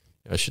 Yeah.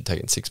 I should have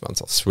taken 6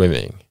 months off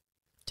swimming.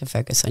 To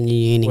focus on your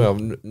uni. Well,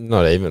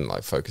 not even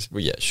like focus.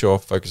 Well, yeah, sure,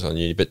 focus on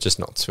uni, but just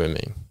not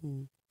swimming.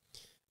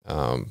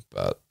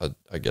 But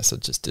I guess I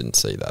just didn't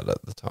see that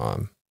at the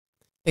time.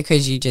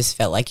 Because you just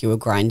felt like you were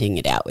grinding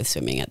it out with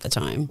swimming at the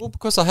time. Well,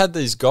 because I had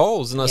these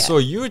goals, and I saw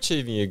you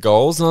achieving your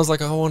goals, and I was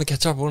like, oh, I want to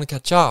catch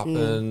up.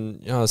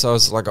 And, so I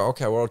was like,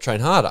 okay, well, I'll train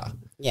harder.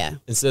 Yeah.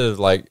 Instead of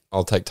like,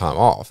 I'll take time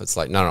off, it's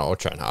like, no, I'll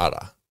train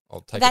harder.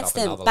 I'll take it up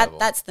another level.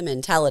 That's the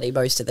mentality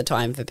most of the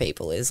time for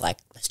people, is like,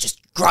 let's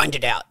just grind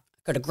it out.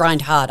 Got to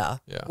grind harder,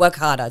 work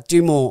harder,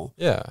 do more.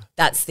 Yeah.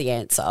 That's the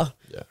answer.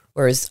 Yeah.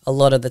 Whereas a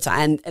lot of the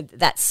time, and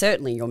that's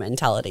certainly your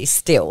mentality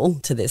still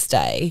to this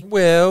day.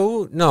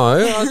 Well, no,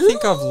 I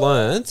think I've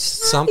learned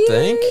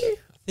something. I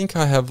think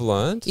I have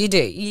learned. You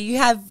do. You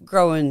have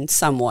grown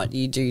somewhat.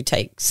 You do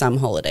take some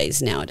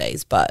holidays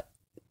nowadays, but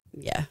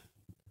yeah,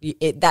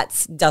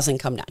 that doesn't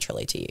come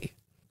naturally to you.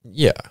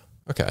 Yeah.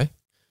 Okay.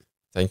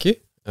 Thank you.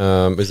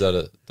 Is that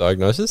a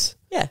diagnosis?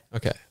 Yeah.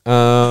 Okay.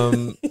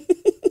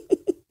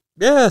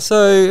 Yeah,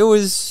 so it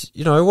was,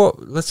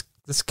 let's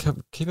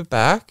keep it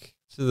back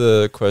to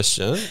the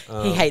question.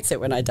 He hates it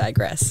when I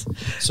digress.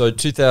 So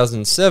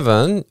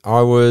 2007,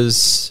 I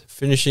was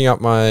finishing up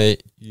my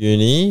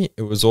uni.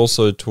 It was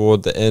also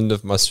toward the end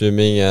of my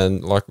swimming,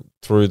 and like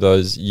through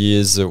those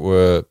years that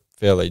were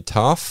fairly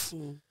tough.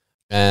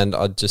 And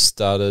we just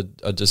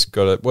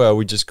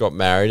got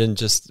married and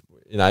just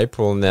in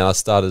April, and then I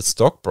started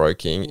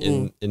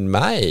stockbroking in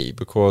May,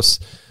 because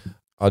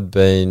I'd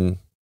been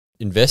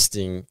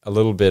investing a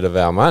little bit of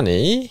our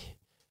money,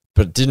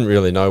 but didn't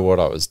really know what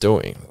I was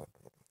doing.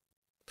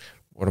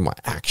 What am I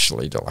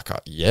actually doing? Like,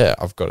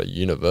 I've got a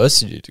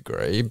university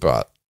degree,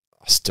 but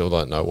I still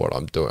don't know what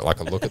I'm doing.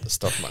 Like, I look at the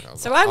stock market.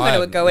 So I'm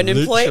going to go and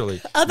employ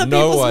other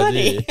people's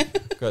money.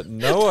 Got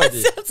no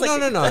idea. It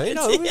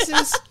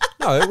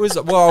was,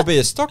 I'll be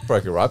a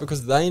stockbroker, right?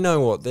 Because they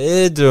know what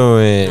they're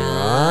doing,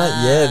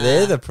 right? Yeah,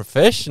 they're the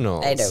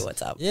professionals. They know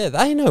what's up. Yeah,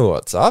 they know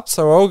what's up.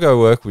 So I'll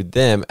go work with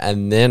them,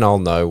 and then I'll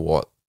know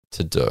what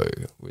to do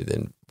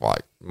within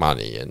like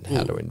money and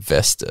how to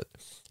invest it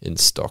in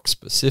stock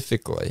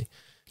specifically.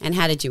 And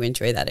how did you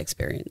enjoy that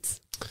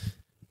experience?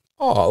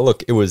 Oh,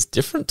 look, it was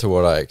different to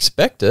what I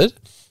expected.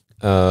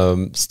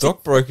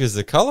 Stockbrokers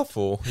are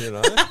colourful,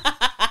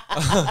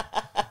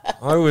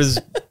 I was,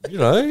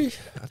 you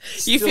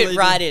fit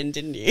right in,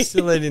 didn't you?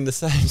 Still eating the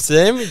same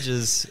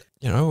sandwiches,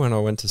 when I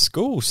went to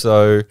school.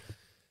 So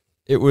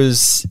it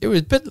was,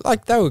 but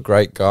like they were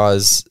great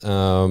guys,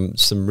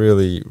 some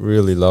really,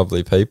 really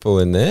lovely people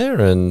in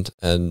there, and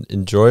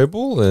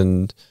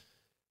enjoyable,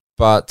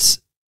 but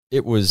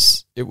it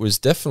was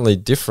definitely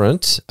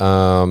different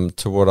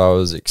to what I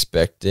was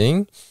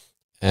expecting,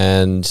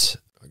 and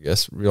I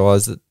guess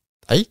realised that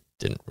they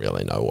didn't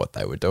really know what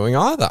they were doing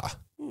either.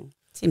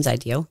 Seems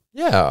ideal.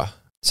 Yeah.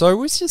 So it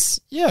was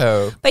just,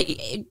 But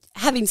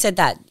having said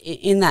that,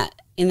 in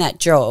that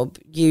job,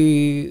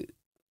 you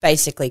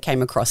basically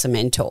came across a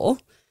mentor.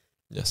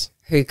 Yes.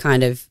 Who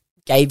kind of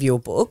gave you a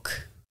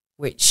book,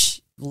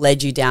 which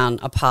led you down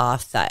a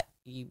path that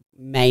you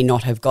may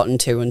not have gotten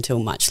to until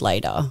much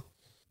later.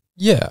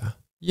 Yeah.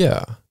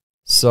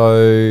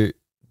 So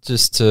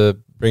just to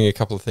bring a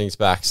couple of things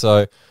back.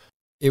 So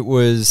it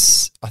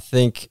was, I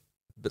think,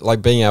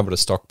 like being able to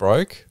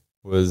stockbroke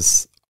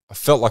was, I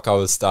felt like I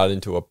was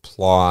starting to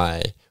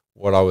apply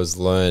what I was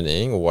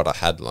learning, or what I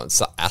had learned,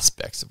 some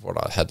aspects of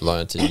what I had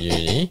learned in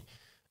uni.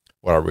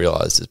 What I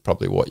realised is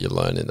probably what you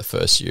learn in the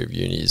first year of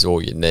uni is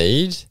all you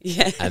need.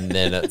 Yeah. And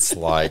then it's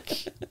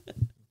like,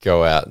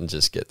 go out and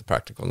just get the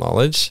practical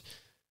knowledge.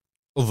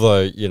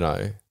 Although,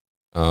 third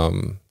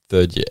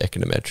year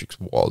econometrics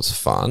was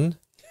fun.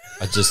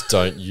 I just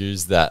don't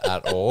use that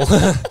at all.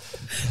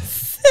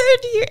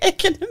 Third year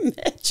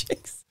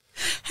econometrics.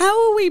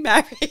 How are we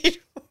married?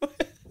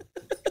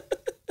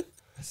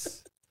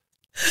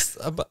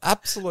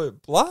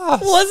 Absolute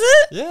blast. Was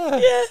it?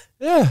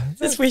 Yeah.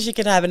 Just wish you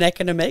could have an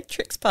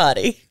econometrics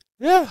party.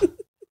 Yeah.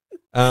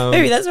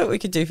 Maybe that's what we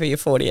could do for your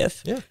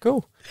 40th. Yeah,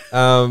 cool.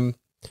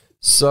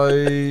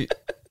 So,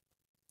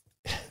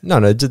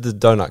 no, did the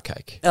donut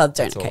cake. Oh,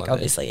 donut cake,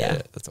 obviously,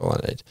 yeah. That's all I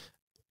need.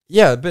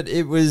 Yeah, but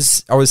I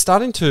was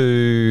starting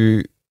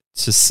to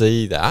to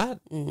see that,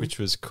 which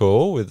was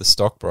cool with the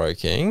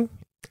stockbroking.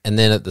 And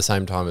then at the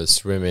same time as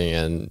swimming,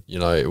 and, you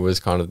know, it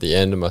was kind of the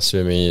end of my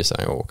swimming, you're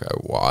saying, okay,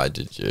 why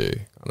did you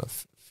kind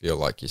of feel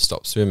like you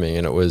stopped swimming?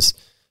 And it was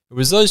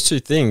those two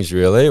things,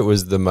 really. It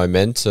was the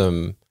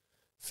momentum,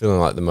 feeling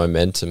like the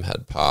momentum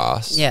had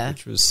passed,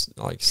 which was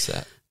like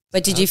sad.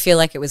 But did you feel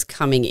like it was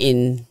coming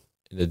in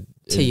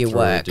to your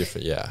work?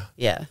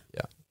 Yeah.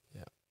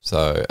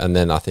 So, and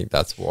then I think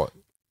that's what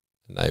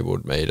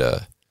enabled me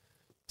to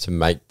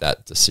make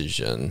that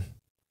decision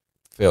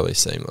fairly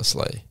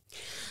seamlessly.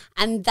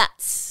 And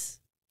that's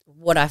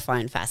what I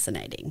find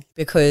fascinating,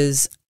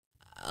 because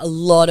a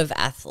lot of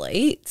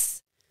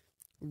athletes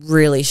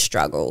really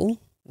struggle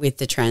with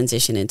the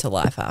transition into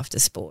life after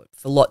sport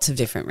for lots of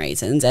different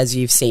reasons, as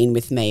you've seen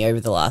with me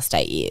over the last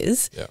 8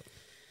 years. Yeah.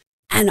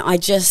 And I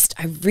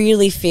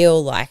really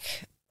feel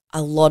like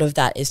a lot of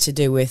that is to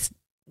do with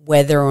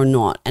whether or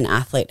not an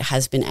athlete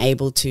has been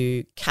able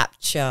to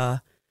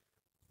capture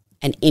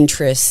an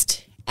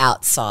interest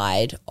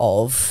outside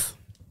of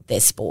their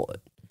sport.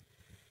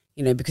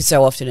 You know, because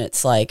so often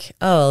it's like,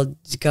 oh, I'll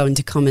go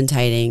into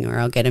commentating, or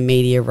I'll get a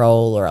media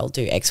role, or I'll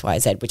do X, Y,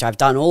 Z, which I've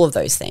done all of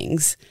those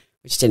things,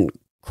 which didn't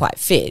quite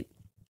fit.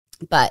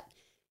 But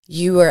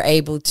you were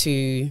able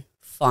to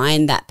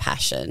find that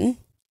passion,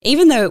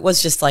 even though it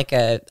was just like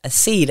a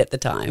seed at the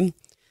time,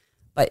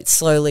 but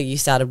slowly you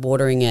started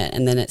watering it,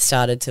 and then it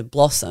started to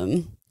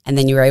blossom, and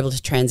then you were able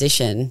to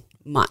transition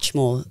much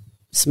more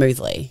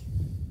smoothly.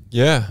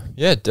 Yeah,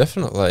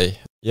 definitely.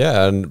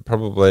 Yeah, and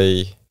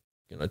probably,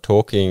 you know,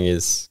 talking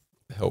is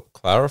help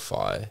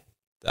clarify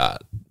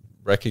that,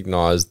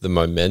 recognize the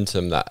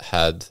momentum that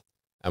had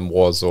and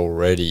was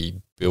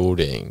already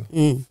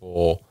building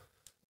for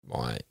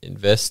my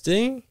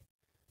investing,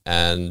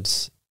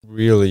 and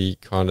really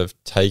kind of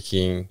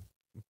picking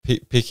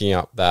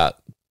up that.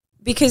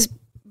 Because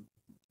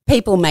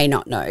people may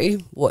not know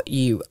what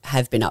you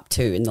have been up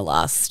to in the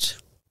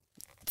last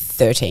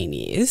 13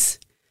 years.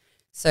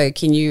 So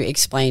can you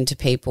explain to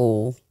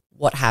people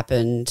what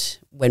happened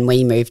when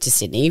we moved to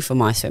Sydney for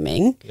My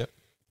Swimming? Yep.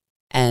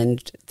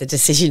 And the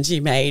decisions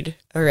you made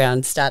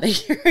around starting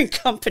your own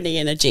company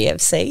in a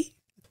GFC?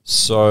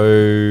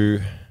 So,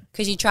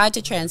 because you tried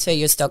to transfer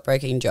your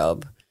stockbroking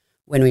job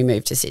when we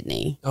moved to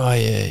Sydney. Oh,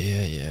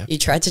 yeah. You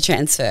tried to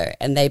transfer,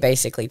 and they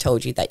basically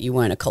told you that you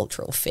weren't a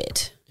cultural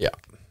fit. Yeah.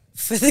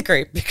 For the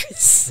group,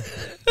 because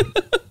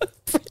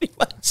pretty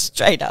much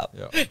straight up,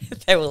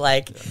 they were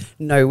like,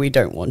 no, we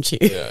don't want you.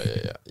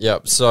 Yeah.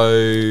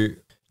 So,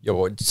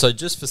 so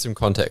just for some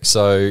context,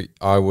 so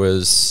I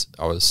was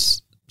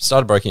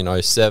started breaking in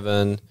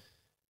 2007,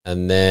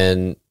 and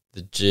then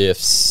the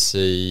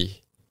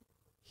GFC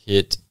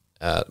hit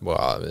at, it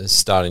was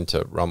starting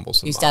to rumble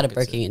some. You started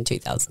breaking in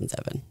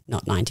 2007,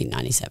 not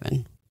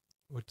 1997.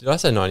 What, did I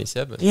say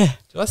 97? Yeah.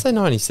 Did I say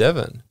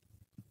 97?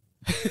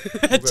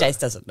 Chase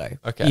doesn't know.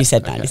 Okay. You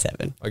said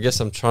 97. I guess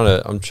I'm trying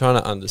to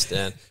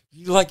understand.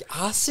 You like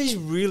ask these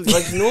really,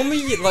 like,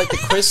 normally like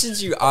the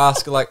questions you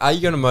ask are like, are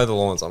you going to mow the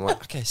lawns? I'm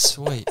like, okay,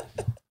 sweet.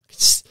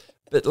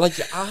 But like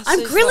you ask,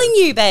 I'm grilling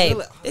you, babe.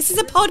 Really, this is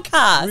a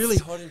podcast. Really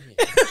hot in here.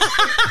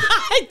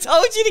 I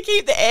told you to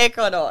keep the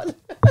aircon on.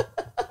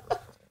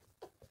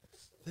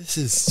 This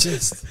is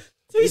just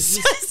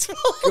stressful.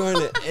 Going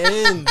to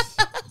end.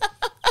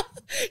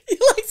 You're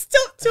like,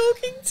 stop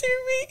talking to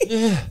me.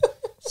 Yeah.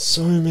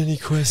 So many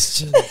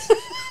questions.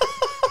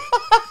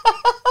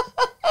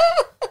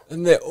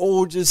 And they're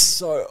all just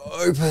so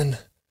open.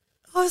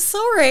 Oh,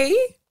 sorry.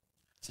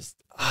 Just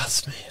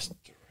ask me.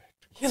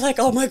 You're like,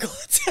 oh my God.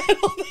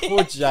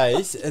 Poor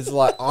Jace is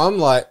like, I'm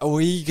like, are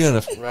we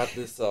going to wrap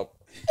this up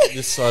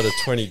this side of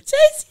 20? Jace,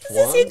 is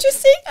this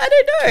interesting? I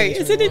don't know.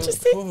 Is it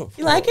interesting?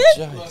 You like it?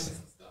 Jace.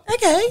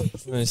 Okay.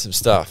 Doing some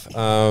stuff.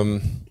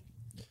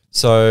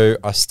 So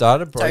I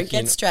started breaking.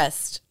 Don't get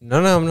stressed.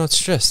 No, I'm not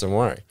stressed. Don't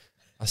worry.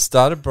 I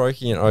started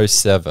breaking in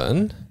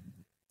 2007,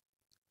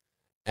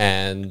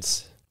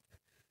 and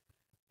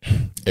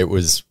it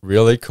was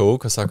really cool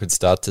because I could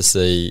start to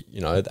see,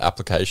 you know, the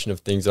application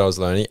of things I was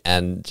learning,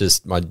 and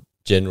just my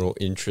general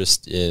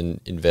interest in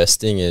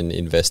investing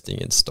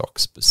in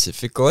stocks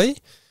specifically.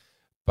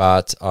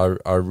 But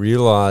I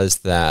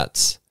realized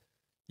that,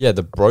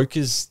 the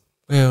brokers,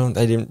 well,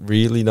 they didn't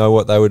really know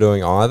what they were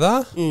doing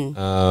either.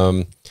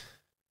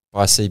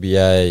 Buy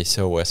CBA,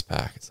 sell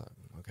Westpac. It's like,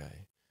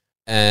 okay.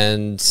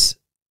 And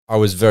I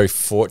was very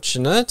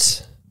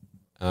fortunate,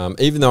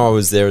 even though I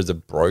was there as a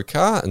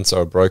broker, and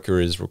so a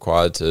broker is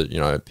required to, you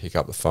know, pick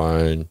up the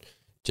phone,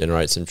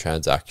 generate some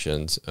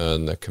transactions,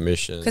 earn the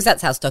commission. Because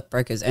that's how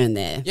stockbrokers earn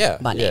their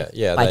money,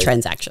 by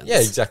transactions. Yeah,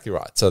 exactly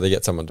right. So they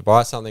get someone to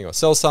buy something or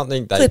sell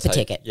something. They clip a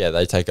ticket. Yeah,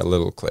 they take a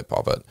little clip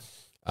of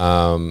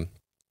it,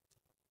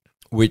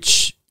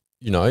 which,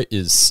 you know,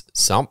 is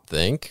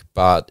something,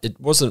 but it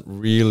wasn't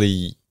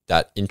really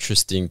that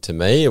interesting to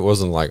me. It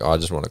wasn't like, I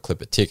just want to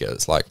clip a ticket.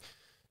 It's like,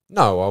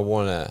 no, I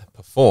want to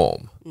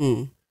perform.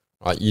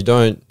 Right? You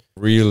don't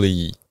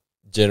really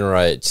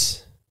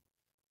generate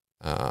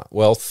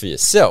wealth for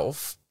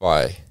yourself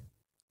by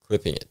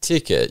clipping a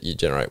ticket. You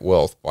generate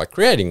wealth by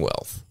creating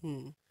wealth.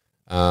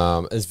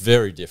 It's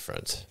very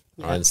different.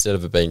 Right? Instead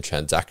of it being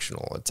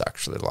transactional, it's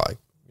actually like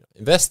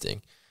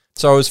investing.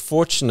 So I was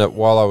fortunate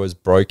while I was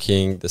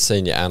broking, the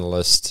senior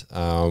analyst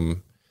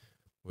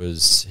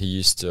he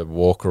used to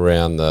walk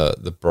around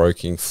the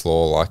broking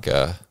floor like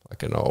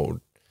an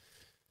old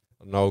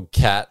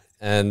cat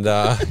and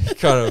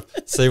kind of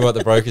see what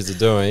the brokers are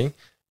doing.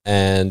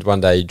 And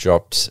one day he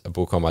dropped a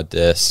book on my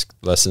desk,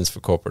 Lessons for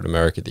Corporate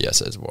America, the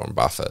Essays of Warren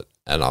Buffett.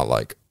 And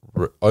I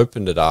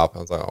opened it up. I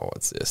was like, oh,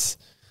 what's this?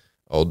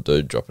 Old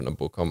dude dropping a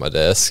book on my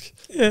desk.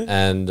 Yeah.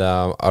 And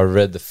I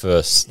read the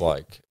first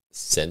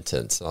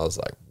sentence and I was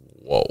like,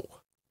 whoa,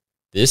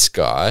 this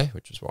guy,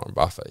 which was Warren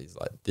Buffett, he's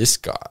like, this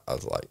guy, I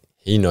was like,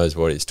 he knows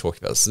what he's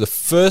talking about. So the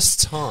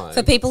first time...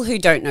 For people who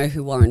don't know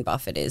who Warren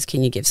Buffett is,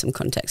 can you give some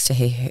context to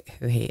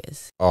who he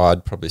is?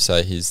 I'd probably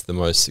say he's the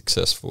most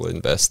successful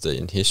investor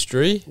in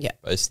history. Yeah,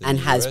 based in and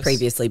the has US.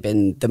 Previously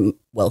been the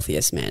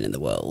wealthiest man in the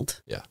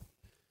world. Yeah.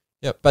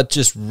 Yeah, but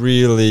just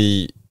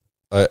really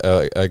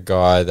a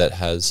guy that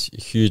has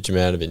a huge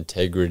amount of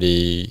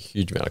integrity,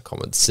 huge amount of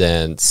common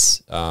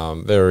sense,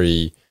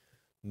 very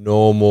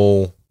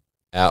normal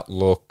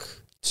outlook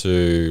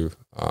to...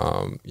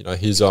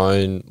 his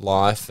own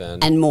life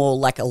and more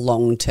like a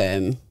long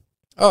term.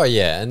 Oh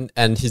yeah,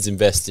 and his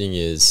investing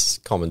is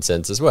common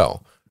sense as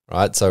well,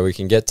 right? So we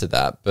can get to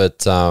that,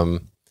 but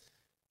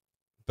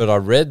I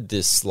read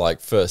this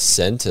first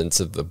sentence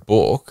of the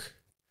book,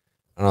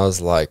 and I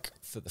was like,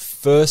 for the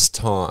first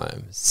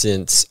time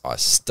since I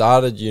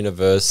started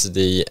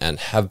university and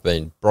have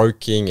been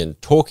broking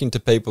and talking to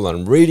people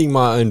and reading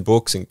my own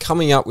books and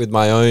coming up with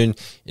my own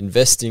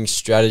investing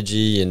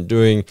strategy and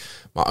doing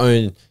my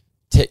own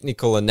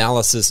technical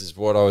analysis is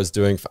what I was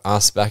doing for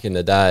us back in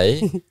the day.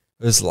 It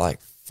was like,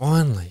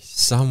 finally,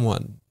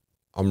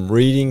 I'm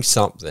reading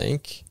something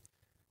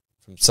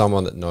from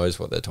someone that knows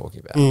what they're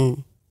talking about.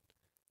 Mm.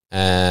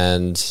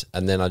 And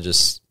then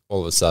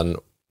all of a sudden,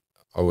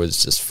 I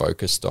was just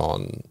focused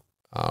on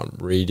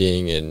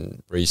reading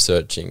and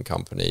researching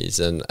companies.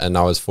 And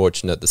I was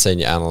fortunate, the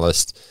senior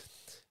analyst,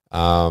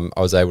 I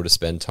was able to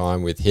spend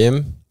time with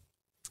him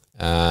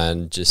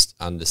and just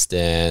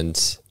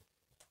understand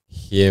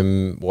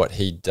him, what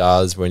he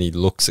does when he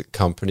looks at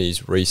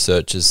companies,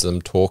 researches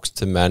them, talks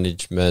to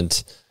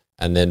management,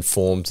 and then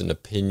forms an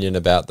opinion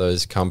about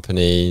those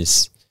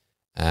companies,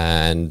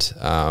 and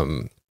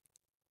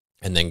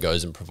then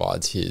goes and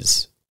provides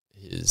his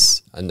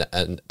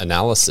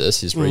analysis,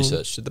 his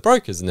research to the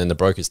brokers, and then the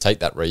brokers take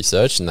that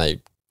research and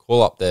they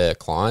call up their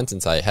clients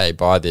and say, "Hey,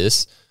 buy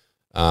this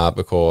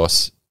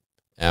because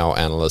our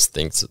analyst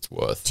thinks it's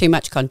worth." Too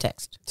much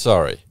context.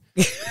 Sorry.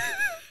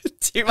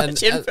 Too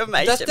much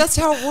information. That's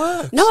how it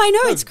works. No, I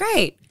know, it's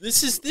great.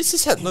 This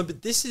is how. No,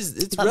 but it's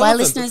but relevant. my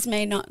listeners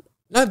may not.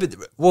 No, but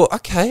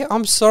okay.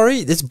 I'm sorry.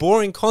 It's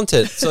boring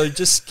content, so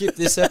just skip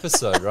this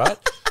episode, right?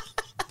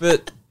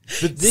 But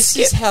this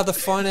is how the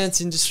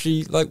finance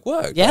industry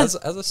works. Yeah. As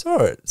I saw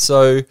it.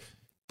 So,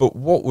 but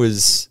what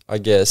was, I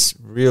guess,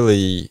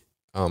 really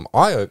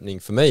eye-opening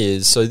for me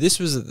is, so this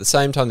was at the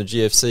same time the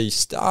GFC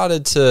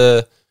started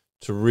to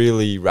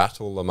really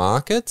rattle the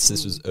markets.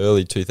 This was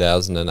early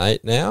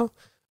 2008 now.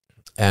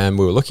 And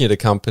we were looking at a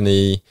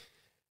company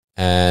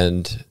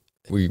and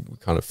we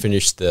kind of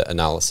finished the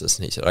analysis,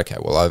 and he said, okay,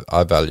 well,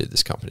 I valued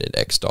this company at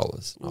X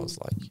dollars. And I was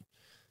like,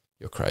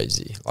 you're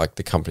crazy.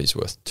 The company's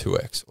worth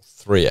 2X or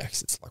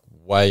 3X. It's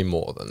way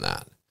more than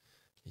that.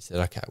 He said,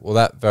 okay, well,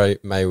 that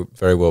may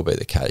very well be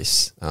the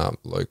case,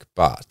 Luke,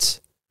 but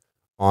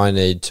I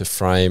need to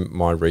frame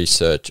my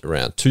research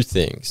around two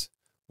things.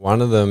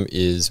 One of them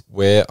is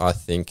where I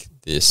think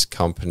this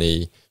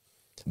company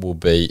will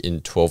be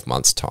in 12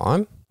 months'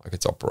 time,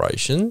 its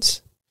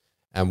operations,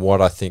 and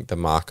what I think the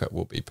market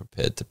will be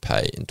prepared to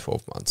pay in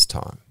 12 months'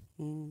 time.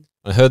 Mm.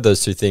 I heard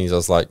those two things. I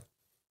was like,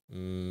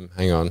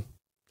 hang on.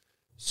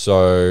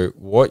 So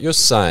what you're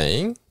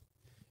saying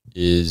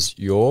is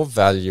you're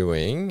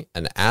valuing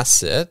an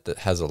asset that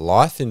has a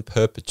life in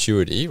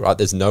perpetuity, right?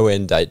 There's no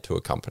end date to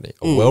a company.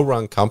 A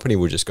well-run company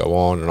will just go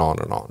on and on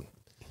and on.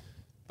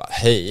 But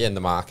he and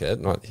the market,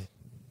 not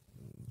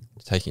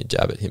taking a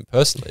jab at him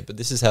personally, but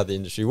this is how the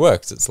industry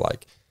works. It's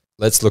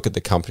let's look at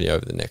the company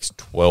over the next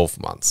 12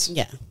 months.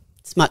 Yeah.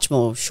 It's much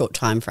more short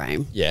time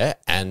frame. Yeah.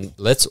 And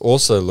let's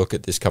also look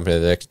at this company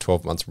over the next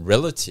 12 months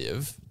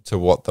relative to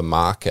what the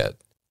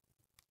market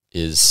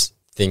is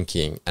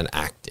thinking and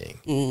acting.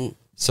 Mm.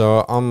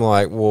 So I'm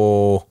like,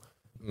 well,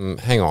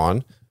 hang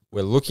on.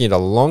 We're looking at a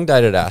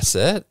long-dated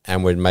asset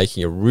and we're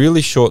making a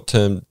really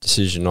short-term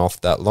decision off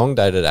that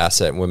long-dated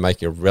asset, and we're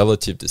making a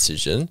relative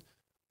decision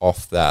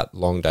off that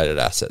long-dated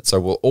asset. So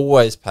we'll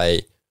always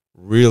pay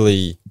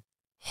really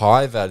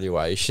high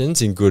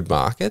valuations in good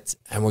markets,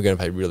 and we're going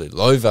to pay really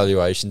low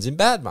valuations in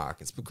bad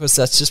markets because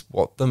that's just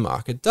what the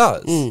market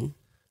does. Mm.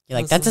 You're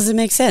like, that doesn't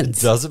make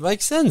sense. Does it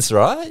make sense,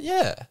 right?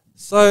 Yeah.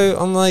 So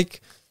I'm like,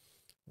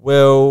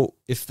 well,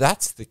 if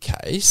that's the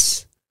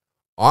case,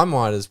 I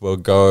might as well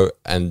go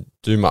and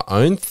do my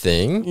own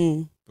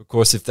thing,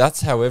 because if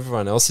that's how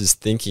everyone else is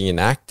thinking and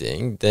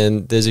acting,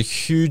 then there's a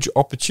huge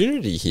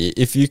opportunity here.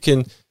 If you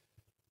can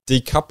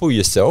decouple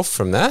yourself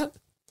from that,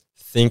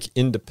 think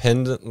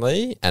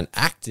independently and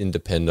act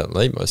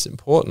independently, most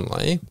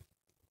importantly,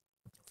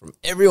 from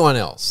everyone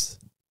else,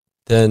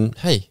 then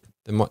hey,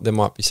 there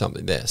might be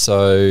something there.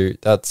 So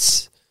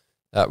that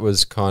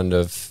was kind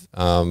of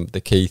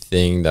the key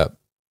thing that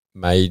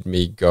made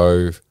me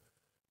go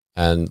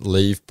and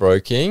leave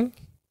broking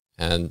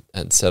and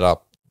set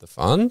up the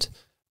fund.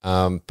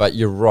 But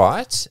you're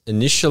right.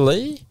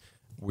 Initially,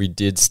 we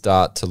did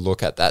start to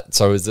look at that.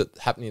 So is it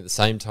happening at the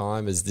same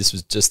time as this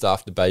was just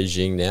after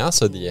Beijing now?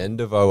 So the end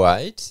of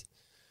 2008,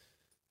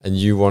 and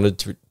you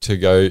wanted to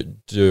go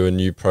do a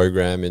new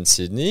program in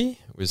Sydney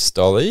with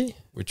Stolly,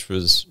 which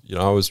was,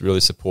 I was really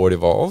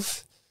supportive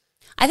of.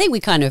 I think we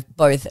kind of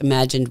both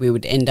imagined we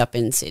would end up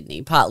in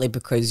Sydney, partly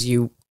because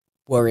you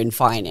were in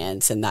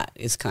finance and that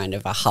is kind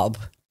of a hub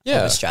of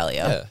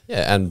Australia.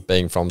 Yeah, and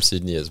being from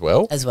Sydney as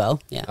well.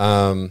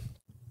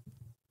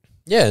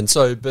 Yeah, and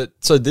so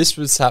this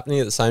was happening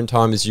at the same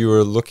time as you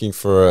were looking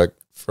for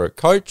a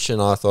coach,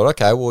 and I thought,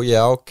 okay,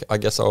 well, I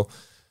guess I'll,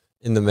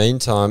 in the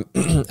meantime,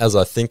 as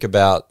I think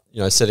about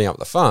setting up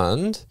the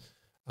fund,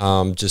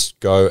 just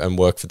go and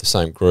work for the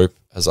same group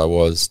as I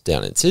was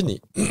down in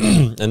Sydney.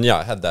 And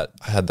I had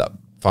that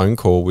phone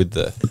call with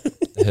the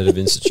head of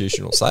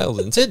institutional sales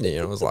in Sydney,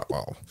 and I was like,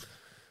 well,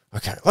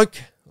 okay, look,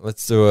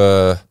 let's do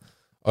a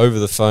over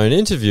the phone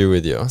interview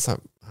with you. I was like,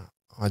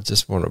 I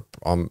just want to.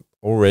 I'm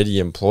already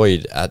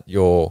employed at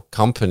your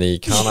company.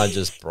 Can't I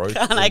just broker?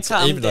 Can't I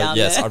come down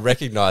Yes, there? I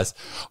recognise.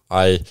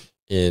 When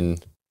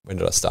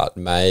did I start?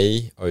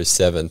 May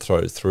 2007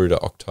 through to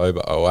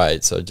October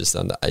 2008, so just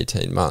under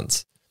 18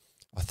 months.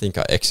 I think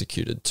I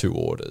executed 2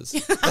 orders.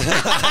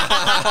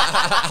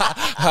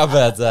 How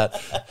about that?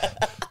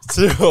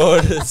 2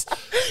 orders.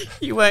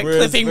 You weren't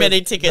clipping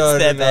many tickets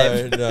babe.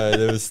 No,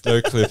 there was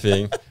no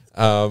clipping.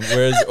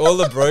 Whereas all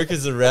the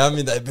brokers around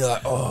me, they'd be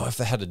like, oh, if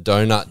they had a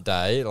donut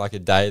day, like a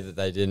day that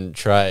they didn't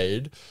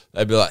trade,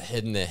 they'd be like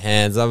head in their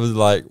hands. I was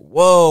like,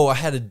 whoa, I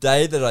had a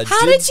day that I How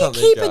did did you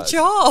something. keep guys. a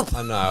job?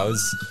 I know. I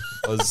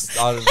was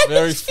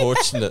very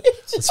fortunate.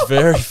 It's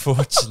very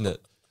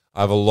fortunate. I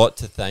have a lot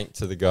to thank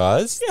to the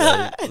guys.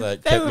 Yeah, they they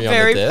kept were me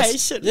very on the desk.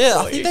 patient Yeah, for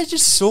I think you. they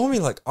just saw me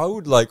I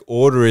would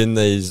order in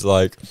these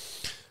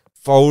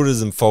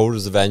folders and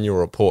folders of annual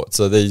reports.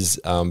 So these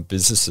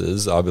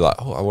businesses, I'll be like,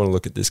 oh, I want to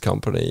look at this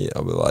company.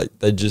 I'll be like,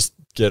 they just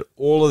get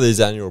all of these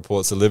annual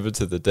reports delivered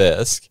to the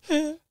desk,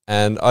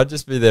 and I'd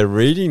just be there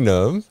reading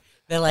them.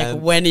 They're like,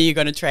 when are you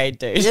going to trade,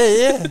 dude?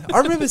 Yeah. I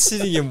remember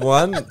sitting in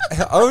one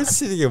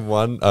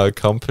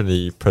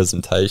company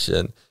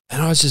presentation,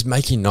 and I was just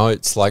making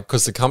notes,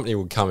 because the company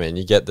would come in,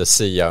 you get the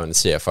CEO and the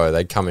CFO,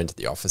 they'd come into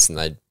the office and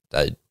they'd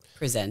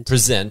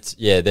present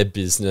their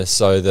business,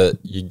 so that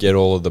you get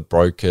all of the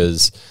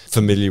brokers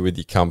familiar with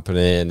your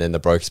company, and then the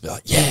brokers be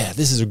like, yeah,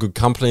 this is a good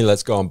company,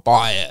 let's go and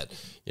buy it,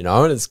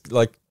 and it's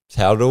like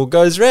how it all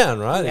goes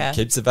round, right? Yeah. It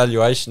keeps the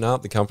valuation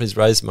up, the companies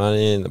raise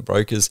money, and the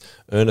brokers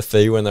earn a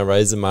fee when they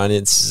raise the money.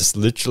 It's just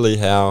literally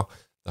how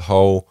the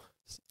whole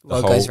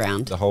goes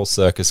round. The whole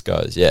circus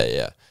goes.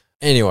 Yeah.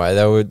 Anyway,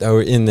 they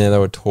were in there, they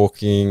were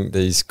talking,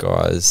 these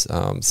guys,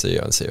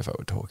 CEO and CFO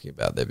were talking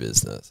about their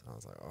business. I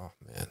was like, oh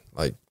man,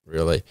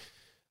 really?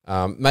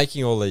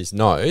 Making all these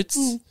notes,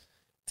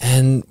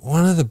 and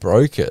one of the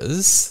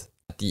brokers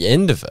at the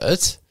end of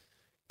it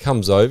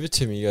comes over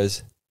to me, he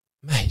goes,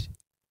 mate,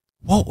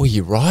 what were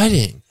you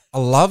writing? A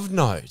love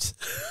note.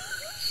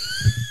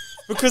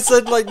 Because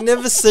they'd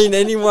never seen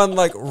anyone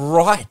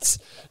write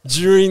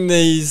during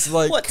these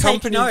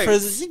company take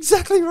presents.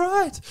 Exactly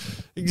right.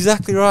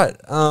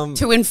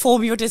 To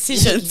inform your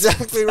decisions.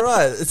 Exactly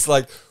right. It's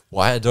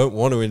why I don't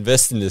want to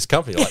invest in this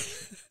company.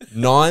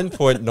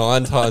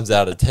 9.9 times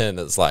out of 10,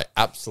 it's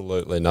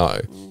absolutely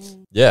no.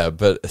 Yeah,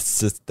 but it's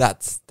just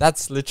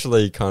that's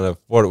literally kind of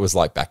what it was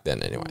like back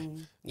then anyway.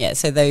 Yeah,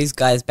 so those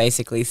guys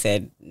basically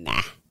said,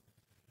 nah.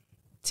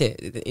 So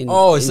when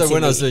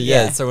I was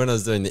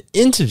doing the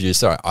interview,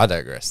 sorry, I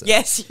digress.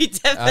 Yes, you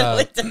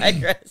definitely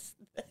digress.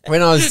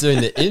 When I was doing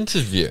the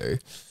interview,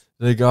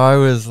 the guy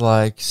was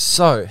like,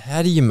 so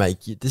how do you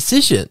make your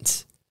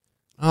decisions?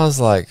 I was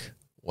like,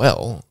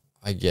 well,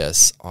 I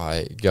guess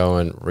I go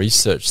and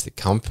research the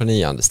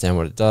company, understand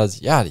what it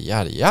does, yada,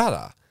 yada,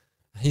 yada.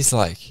 He's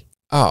like,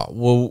 oh,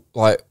 well,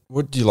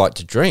 what do you like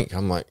to drink?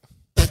 I'm like,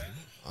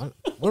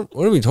 what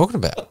are we talking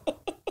about?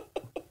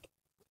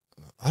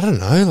 I don't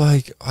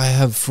know, I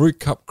have Fruit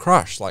Cup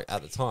Crush, at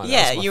the time.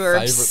 Yeah, you were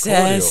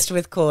obsessed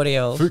with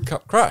cordial. Fruit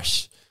Cup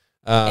Crush.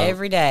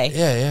 Every day.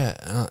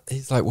 Yeah.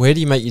 He's like, where do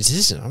you make your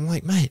decision? I'm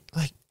like, mate,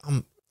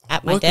 I'm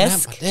at my working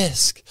desk. at my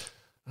desk.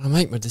 And I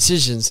make my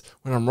decisions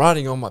when I'm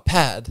writing on my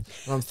pad,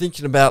 and I'm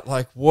thinking about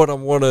what I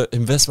want to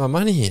invest my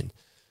money in.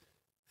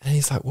 And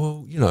he's like,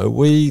 well,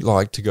 we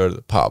like to go to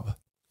the pub,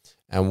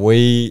 and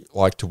we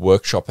like to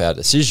workshop our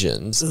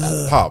decisions at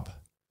the pub.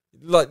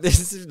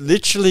 This is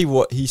literally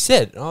what he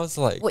said. And I was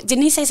like, What,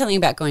 didn't he say something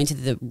about going to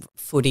the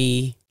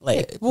footy?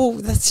 Well,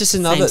 that's just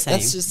another. Same.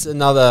 That's just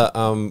another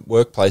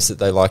workplace that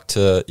they like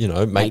to,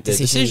 make their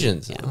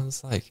decisions. decisions. Yeah. And I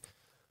was like,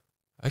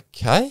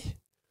 okay,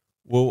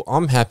 well,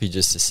 I'm happy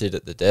just to sit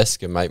at the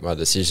desk and make my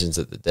decisions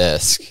at the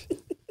desk.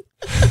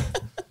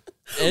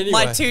 Anyway.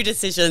 My 2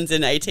 decisions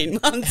in 18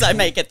 months I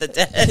make at the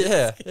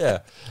desk. Yeah.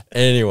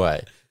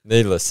 Anyway,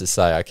 needless to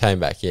say, I came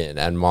back in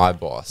and my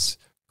boss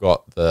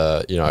got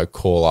the,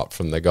 call up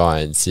from the guy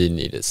in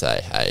Sydney to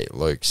say, hey,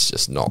 Luke's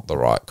just not the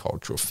right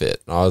cultural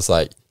fit. And I was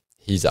like,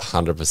 he's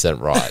 100%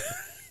 right.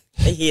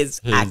 He is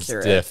He's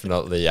accurate.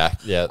 definitely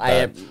accurate. I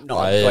am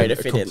not going to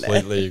fit in there. I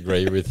completely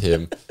agree with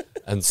him.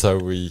 And so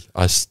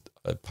I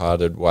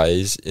parted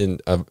ways in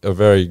a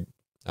very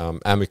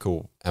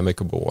amicable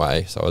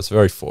way. So I was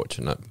very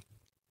fortunate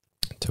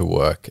to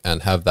work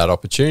and have that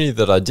opportunity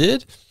that I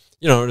did.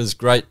 It was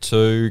great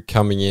too,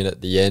 coming in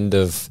at the end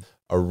of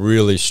a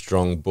really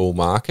strong bull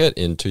market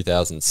in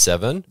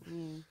 2007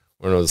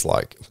 when it was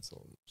like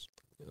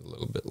a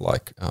little bit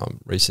like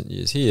recent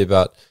years here,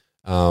 but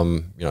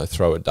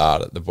throw a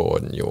dart at the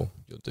board and you'll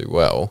do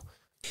well.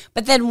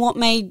 But then what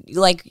made,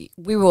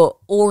 we were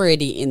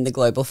already in the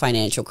global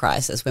financial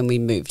crisis when we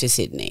moved to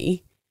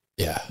Sydney.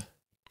 Yeah.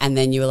 And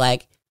then you were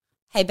like,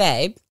 hey,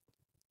 babe,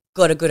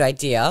 got a good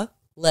idea.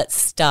 Let's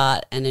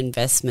start an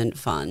investment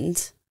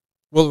fund.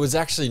 Well, it was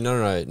actually,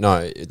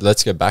 no.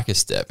 Let's go back a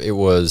step. It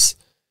was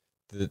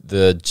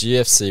the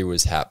GFC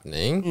was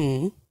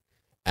happening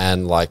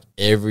and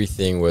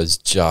everything was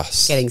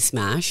just Getting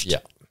smashed. Yeah.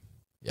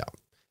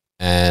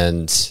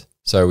 And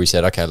so we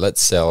said, okay,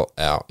 let's sell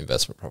our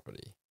investment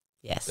property.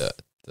 Yes.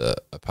 The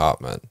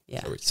apartment.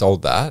 Yeah. So we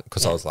sold that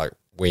because I was like,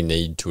 we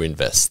need to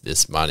invest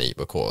this money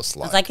because I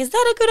was like, is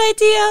that a good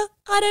idea?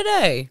 I don't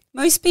know.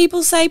 Most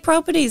people say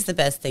property is the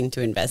best thing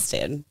to invest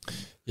in.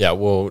 Yeah,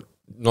 well,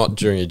 not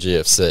during a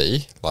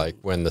GFC,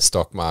 when the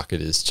stock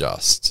market is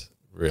just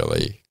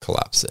really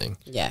collapsing.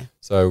 Yeah.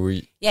 So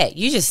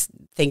you just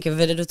think of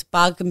it as a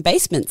bargain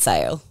basement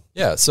sale.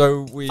 Yeah,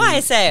 so we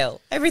Fire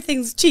sale.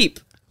 Everything's cheap.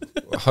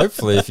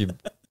 hopefully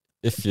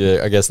if you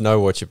I guess know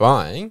what you're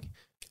buying.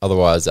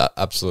 Otherwise,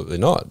 absolutely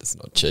not. It's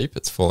not cheap.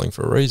 It's falling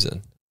for a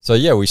reason. So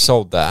yeah, we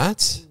sold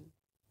that,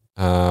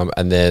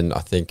 and then I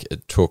think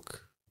it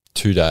took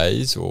 2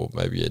 days or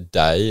maybe a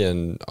day,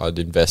 and I'd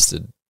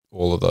invested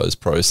all of those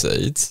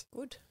proceeds.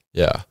 Good.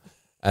 Yeah,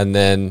 and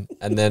then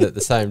at the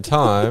same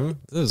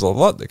time, there was a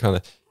lot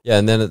that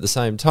and then at the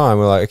same time,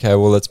 we're like, okay,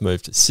 well, let's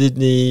move to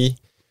Sydney,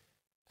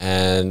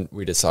 and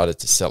we decided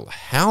to sell the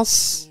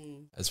house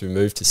as we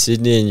moved to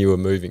Sydney, and you were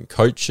moving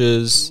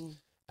coaches,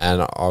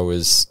 and I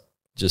was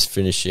just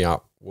finishing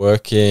up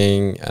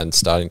working and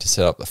starting to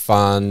set up the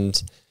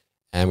fund.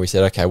 And we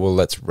said, okay, well,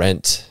 let's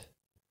rent.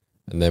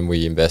 And then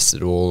we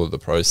invested all of the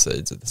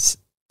proceeds of this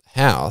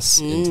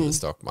house into the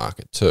stock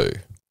market too.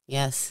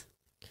 Yes.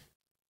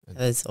 It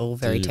was all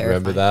very Do you terrifying.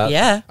 remember that?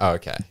 Yeah. Oh,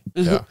 okay.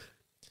 Yeah.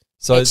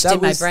 So Etched that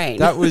in my was, brain.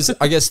 that was,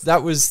 I guess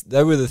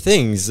they were the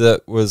things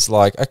that was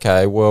like,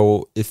 okay,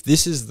 well, if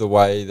this is the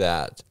way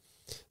that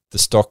the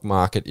stock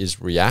market is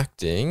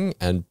reacting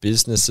and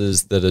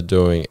businesses that are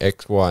doing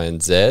X, Y,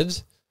 and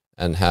Z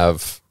and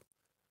have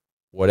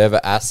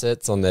whatever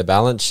assets on their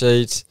balance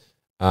sheet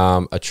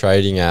are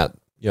trading at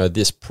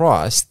this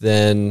price,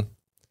 then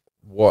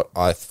what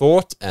I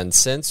thought and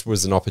sensed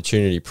was an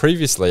opportunity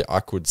previously, I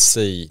could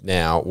see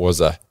now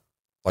was a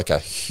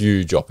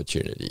huge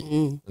opportunity.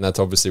 And that's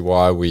obviously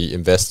why we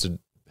invested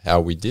how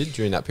we did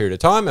during that period of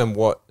time, and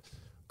what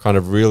kind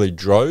of really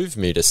drove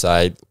me to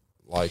say,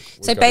 I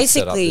got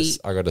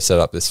to set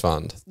up this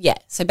fund. Yeah.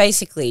 So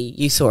basically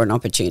you saw an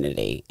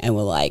opportunity and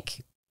were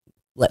like,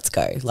 let's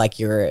go. Like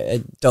you're a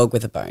dog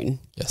with a bone.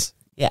 Yes.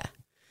 Yeah.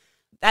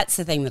 That's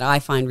the thing that I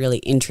find really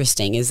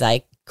interesting is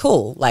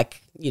cool.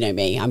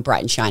 Me, I'm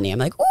bright and shiny. I'm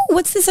like, oh,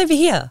 what's this over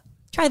here?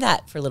 Try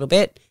that for a little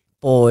bit.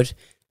 Bored.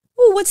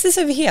 Oh, what's this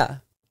over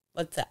here?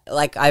 What's that?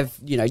 I've,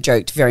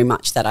 joked very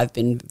much that I've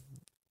been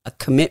a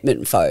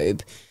commitment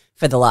phobe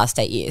for the last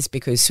 8 years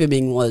because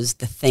swimming was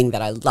the thing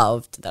that I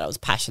loved, that I was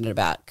passionate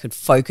about, could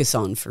focus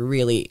on for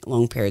really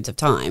long periods of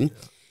time.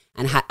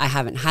 And I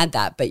haven't had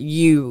that. But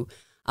you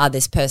are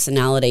this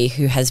personality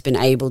who has been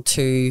able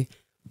to,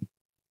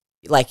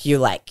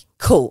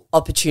 cool,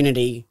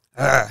 opportunity,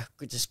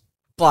 just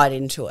bite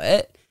into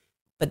it.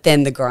 But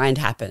then the grind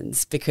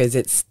happens because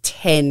it's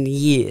 10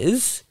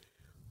 years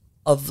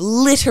of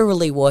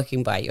literally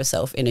walking by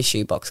yourself in a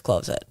shoebox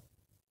closet.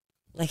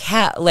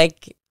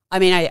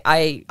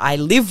 I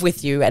live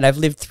with you and I've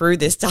lived through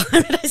this time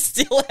and I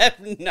still have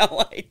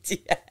no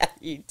idea how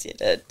you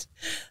did it.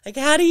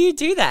 How do you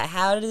do that?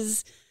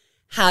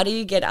 How do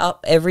you get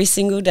up every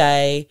single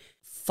day,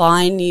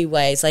 find new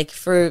ways?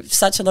 For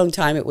such a long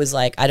time, it was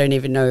I don't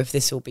even know if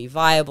this will be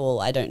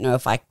viable. I don't know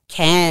if I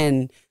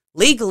can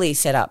legally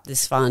set up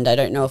this fund. I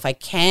don't know if I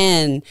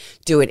can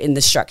do it in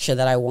the structure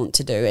that I want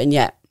to do. And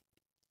yet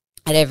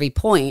at every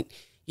point,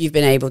 you've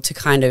been able to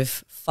kind of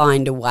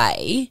find a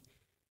way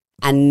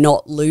and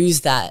not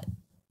lose that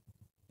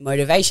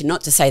motivation.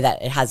 Not to say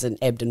that it hasn't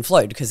ebbed and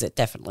flowed, because it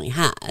definitely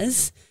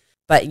has,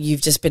 but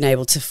you've just been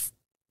able to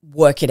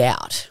work it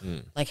out.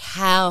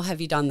 How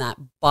have you done that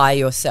by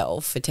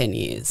yourself for 10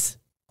 years?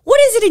 What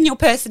is it in your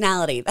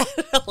personality that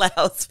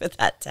allows for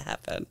that to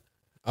happen?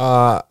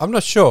 I'm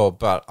not sure,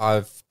 but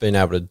I've been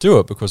able to do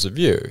it because of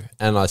you.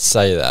 And I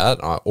say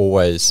that, I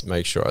always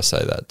make sure I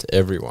say that to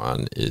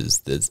everyone, is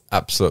there's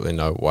absolutely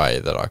no way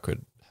that I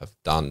could have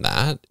done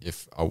that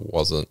if I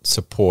wasn't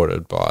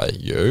supported by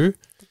you.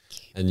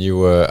 And you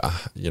were,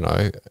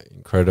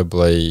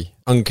 incredibly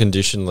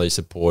unconditionally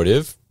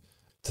supportive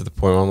to the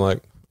point where I'm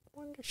like, I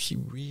wonder if she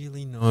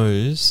really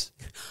knows.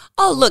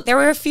 Oh, look, there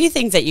were a few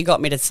things that you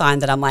got me to sign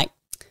that I'm like,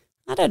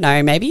 I don't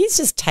know, maybe he's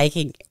just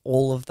taking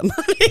all of the money.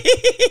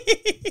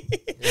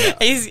 Yeah.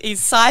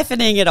 He's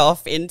siphoning it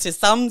off into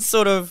some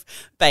sort of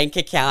bank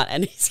account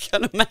and he's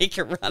going to make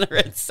a runner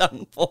at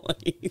some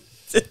point.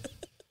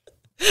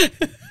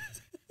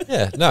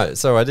 Yeah, no,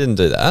 so I didn't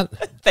do that.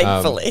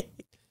 Thankfully.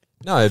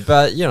 No,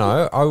 but,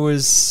 I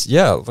was,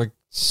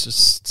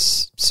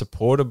 just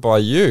supported by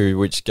you,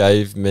 which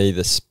gave me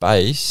the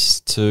space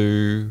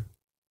to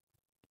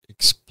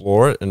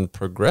explore it and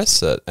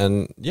progress it.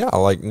 And,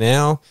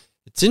 now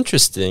it's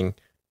interesting.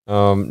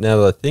 Now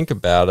that I think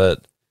about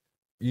it,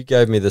 you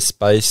gave me the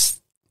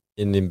space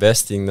in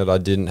investing that I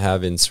didn't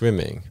have in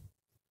swimming.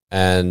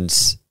 And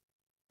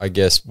I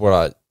guess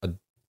what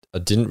I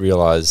didn't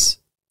realize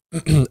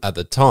at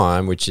the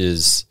time, which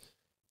is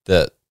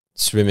that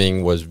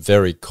swimming was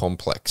very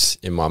complex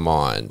in my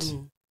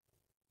mind,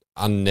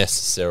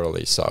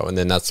 unnecessarily so. And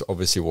then that's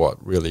obviously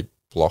what really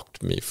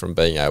blocked me from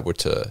being able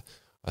to,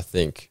 I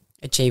think,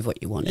 achieve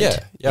what you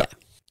wanted. Yeah.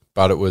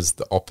 But it was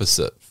the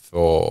opposite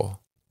for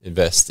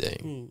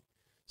investing.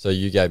 So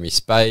you gave me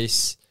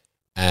space,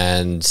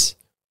 and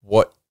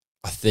what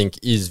I think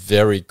is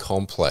very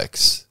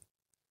complex,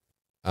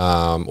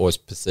 or is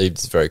perceived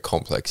as very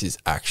complex, is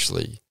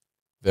actually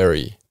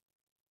very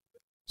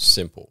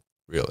simple,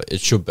 really.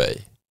 It should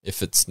be.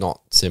 If it's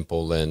not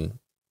simple, then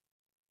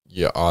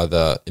you're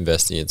either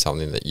investing in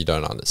something that you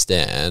don't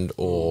understand,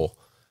 or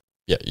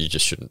you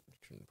just shouldn't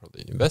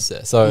probably invest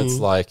there. So it's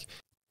like,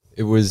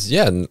 it was,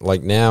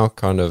 now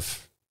kind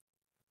of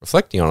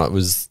reflecting on it,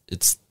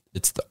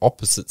 it's the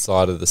opposite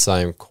side of the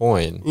same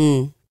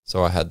coin.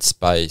 So I had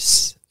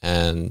space,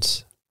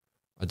 and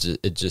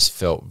it just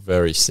felt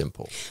very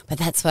simple. But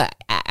that's what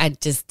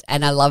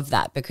I love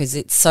that, because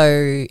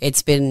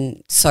it's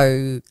been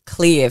so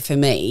clear for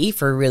me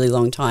for a really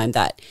long time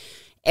that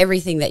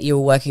everything that you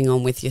were working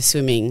on with your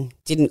swimming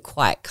didn't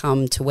quite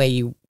come to where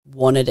you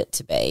wanted it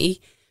to be,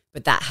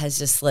 but that has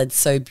just led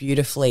so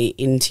beautifully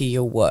into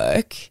your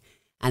work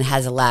and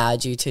has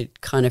allowed you to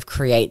kind of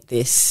create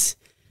this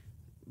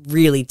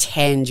really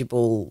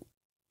tangible,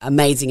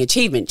 amazing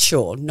achievement.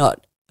 Sure,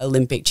 not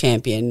Olympic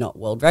champion, not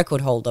world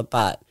record holder,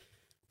 but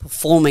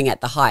performing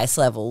at the highest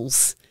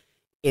levels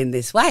in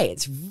this way.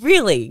 It's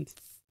really,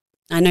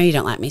 I know you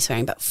don't like me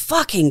swearing, but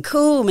fucking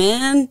cool,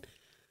 man.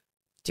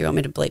 Do you want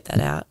me to bleep that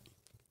out?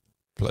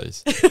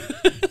 Please.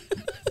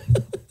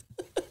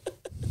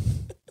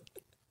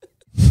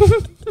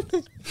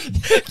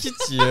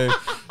 It's you.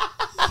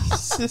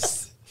 It's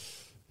just,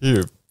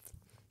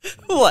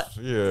 What?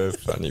 You're a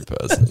funny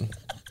person.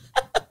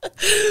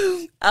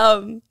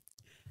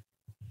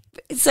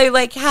 So,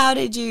 like, how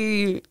did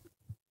you?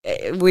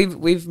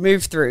 We've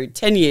moved through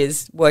 10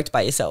 years, worked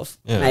by yourself,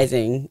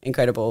 amazing,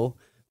 incredible.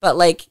 But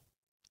like,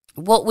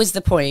 what was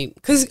the point?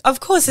 Because of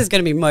course, there's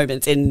going to be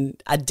moments in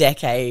a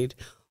decade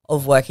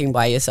of working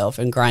by yourself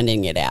and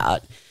grinding it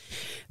out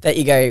that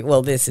you go,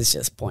 well, this is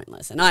just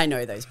pointless. And I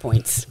know those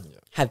points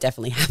have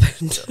definitely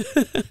happened.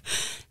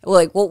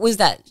 Like, what was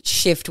that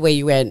shift where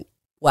you went,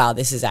 wow,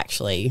 this is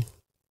actually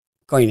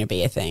going to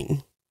be a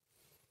thing?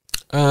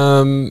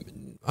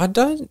 I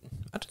don't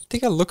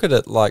think I look at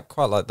it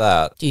quite like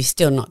that. Do you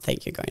still not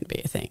think you're going to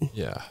be a thing?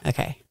 Yeah.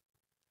 Okay.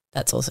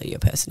 That's also your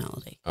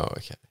personality. Oh,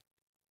 okay.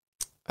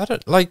 I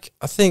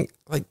think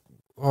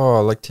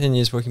 10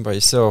 years working by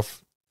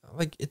yourself,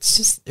 it's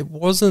just, it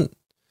wasn't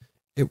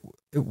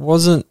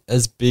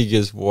as big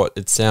as what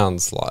it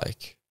sounds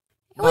like.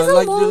 It was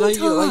a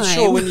long time.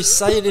 Sure, when you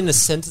say it in a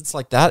sentence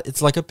like that,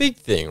 it's like a big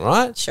thing,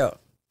 right? Sure.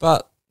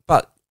 But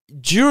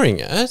during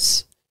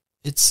it,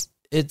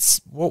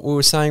 it's what we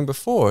were saying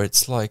before.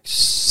 It's like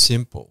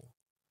simple,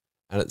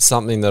 and it's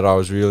something that I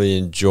was really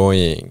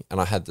enjoying,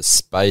 and I had the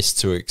space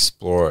to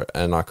explore it,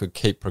 and I could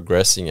keep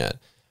progressing it.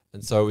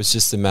 And so it was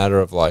just a matter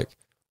of like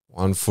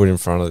one foot in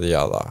front of the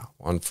other.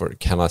 One foot,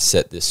 can I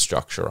set this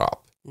structure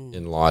up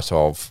in light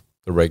of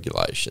the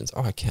regulations?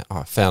 Oh, I can't. Oh,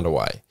 I found a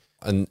way,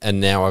 and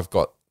now I've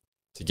got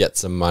to get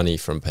some money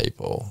from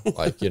people,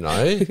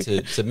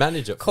 to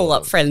manage it. Call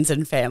up friends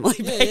and family,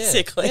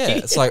 basically. Yeah,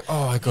 it's like,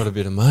 oh, I got a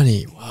bit of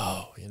money.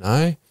 Whoa,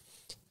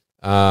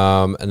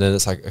 and then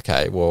it's like,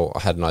 okay, well, I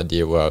had an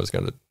idea where I was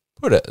going to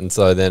put it. And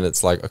so then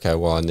it's like, okay,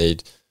 well, I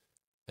need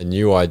a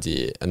new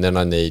idea, and then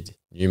I need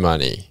new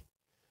money.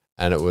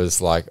 And it was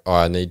like, oh,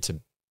 I need to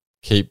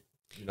keep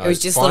it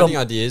was just finding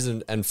ideas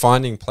and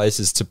finding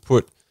places to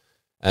put,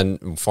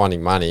 and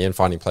finding money and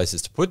finding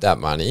places to put that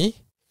money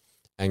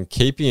and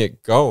keeping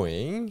it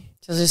going.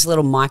 So just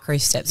little micro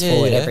steps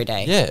forward every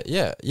day.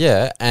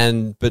 Yeah.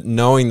 But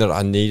knowing that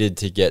I needed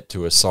to get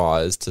to a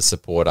size to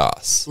support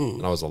us.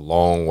 And I was a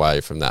long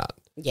way from that.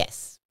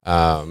 Yes.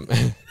 I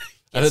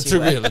And it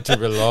took me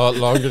a lot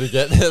longer to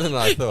get there than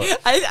I thought.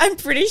 I'm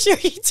pretty sure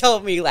he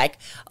told me like,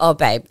 oh,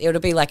 babe,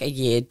 it'll be like a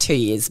year, 2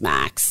 years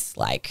max,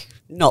 like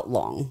not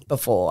long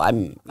before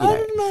I'm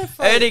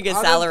earning a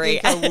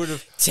salary. I would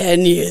have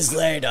 10 years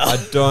later.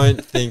 I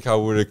don't think I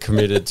would have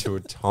committed to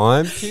a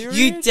time period.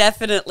 You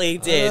definitely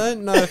did. I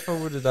don't know if I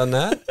would have done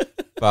that,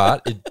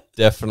 but it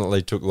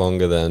definitely took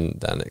longer than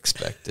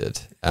expected.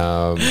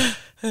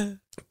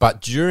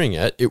 But during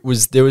it,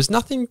 there was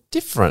nothing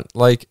different,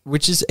 like,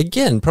 which is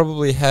again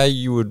probably how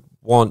you would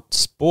want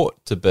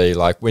sport to be.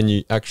 Like when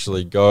you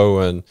actually go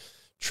and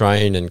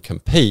train and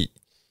compete,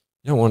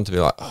 you don't want it to be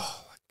like, oh,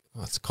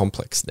 it's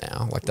complex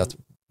now. Like that's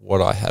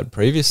what I had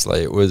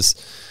previously. It was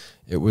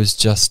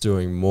just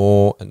doing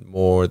more and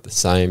more of the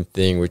same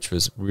thing, which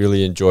was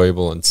really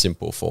enjoyable and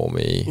simple for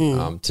me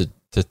to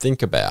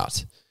think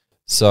about.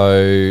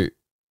 So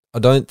I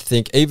don't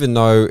think, even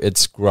though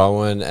it's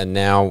growing and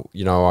now,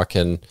 I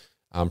can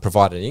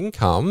provide an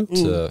income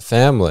to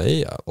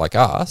family like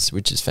us,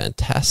 which is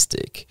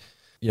fantastic.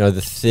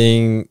 The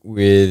thing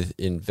with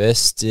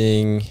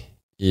investing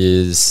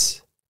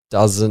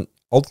doesn't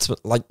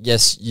ultimately, like,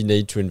 yes, you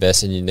need to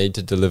invest and you need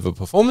to deliver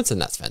performance, and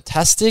that's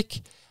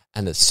fantastic.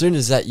 And as soon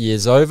as that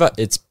year's over,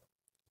 it's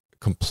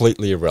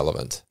completely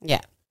irrelevant. Yeah.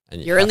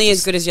 And you're only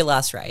as good as your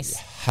last race.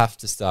 You have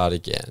to start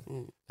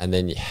again. And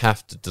then you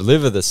have to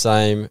deliver the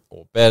same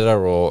or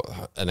better or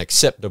an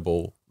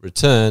acceptable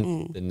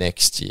return the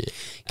next year.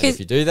 And if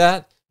you do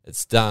that,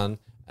 it's done.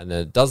 And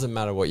then it doesn't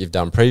matter what you've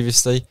done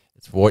previously.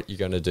 It's what you're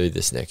going to do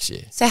this next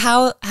year. So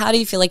how do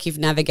you feel like you've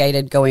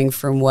navigated going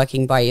from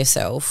working by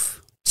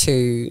yourself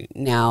to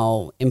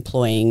now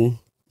employing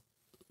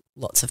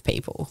lots of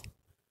people?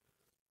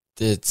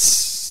 It's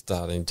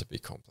starting to be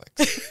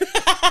complex.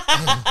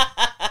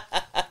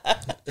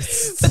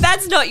 But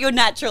that's not your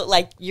natural,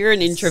 like you're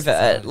an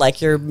introvert,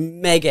 like you're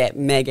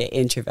mega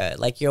introvert.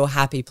 Like your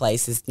happy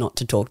place is not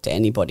to talk to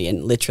anybody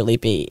and literally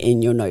be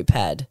in your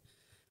notepad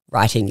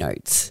writing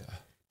notes.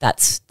 Yeah.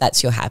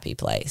 That's your happy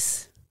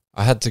place.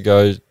 I had to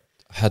go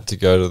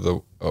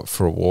to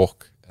for a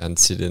walk and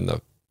sit in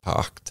the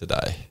park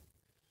today.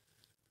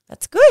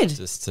 That's good.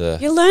 Just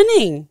you're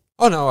learning.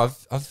 Oh no,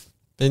 I've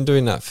been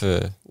doing that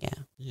for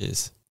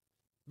years.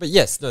 But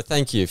yes, no,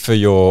 thank you for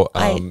your.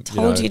 I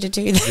told you to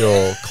do that.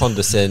 Your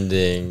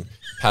condescending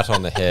pat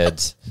on the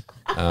head.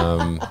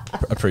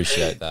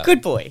 Appreciate that.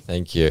 Good boy.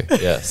 Thank you.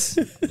 Yes,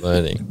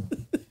 learning.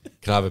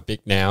 Can I have a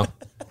bic now?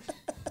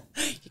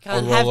 You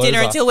can't have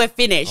dinner until we're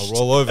finished. I'll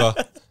roll over.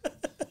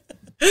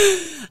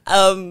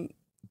 So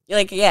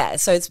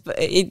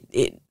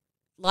it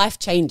life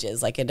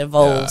changes, like it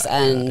evolves,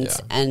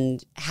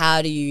 and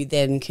how do you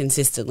then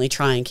consistently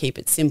try and keep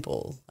it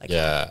simple? Like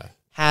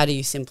how do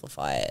you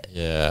simplify it?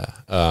 Yeah.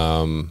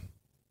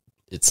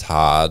 It's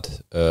hard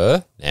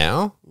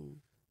now,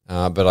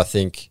 but I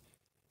think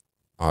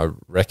I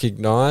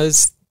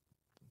recognize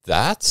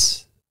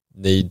that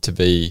need to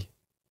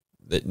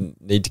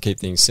keep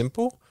things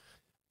simple,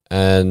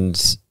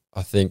 and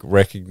I think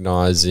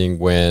recognizing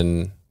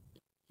when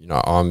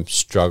I'm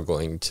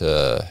struggling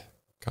to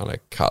kind of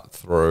cut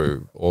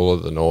through all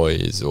of the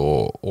noise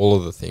or all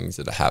of the things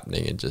that are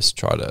happening and just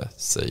try to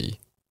see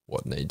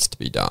what needs to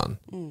be done.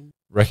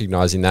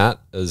 Recognizing that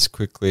as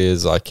quickly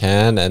as I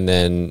can, and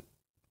then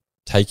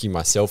taking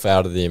myself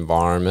out of the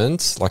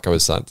environment, like I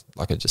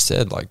just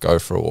said, like go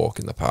for a walk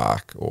in the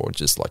park or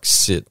just like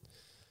sit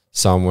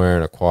somewhere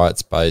in a quiet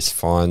space,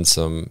 find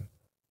some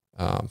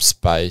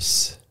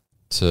space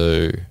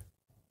to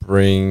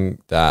bring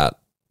that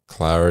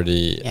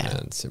clarity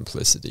and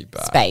simplicity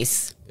back.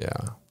 Space.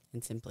 Yeah.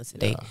 And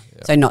simplicity.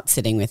 Yeah. So not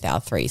sitting with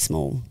our 3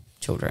 small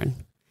children.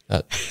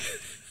 That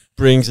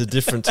brings a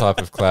different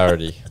type of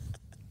clarity.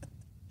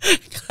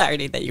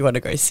 Clarity that you want to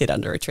go sit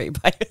under a tree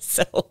by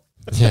yourself.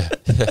 Yeah.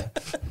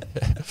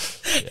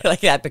 Like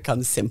that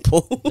becomes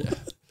simple. Yeah.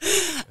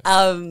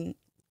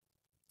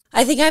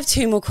 I think I have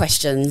 2 more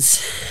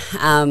questions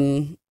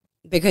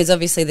because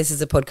obviously this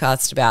is a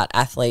podcast about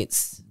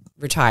athletes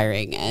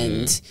retiring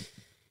and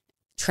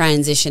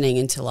transitioning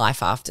into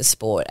life after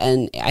sport.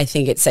 And I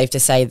think it's safe to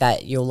say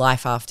that your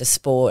life after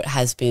sport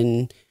has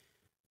been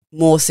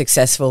more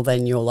successful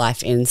than your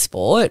life in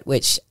sport,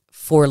 which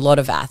for a lot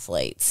of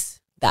athletes,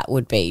 that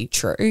would be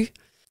true.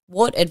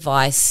 What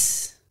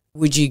advice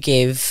would you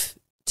give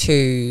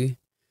to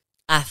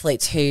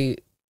athletes who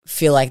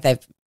feel like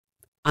they've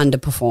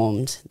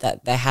underperformed,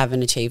 that they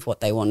haven't achieved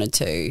what they wanted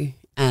to,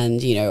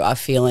 and, are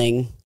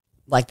feeling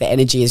like the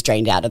energy is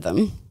drained out of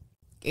them?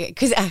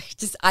 Because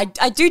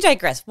I do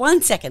digress.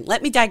 1 second.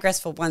 Let me digress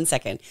for 1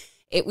 second.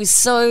 It was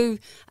so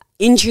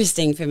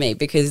interesting for me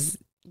because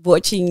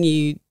watching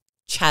you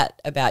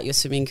chat about your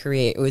swimming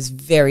career, it was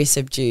very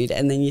subdued.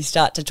 And then you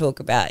start to talk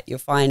about your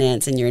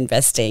finance and your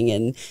investing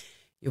and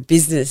your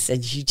business,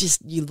 and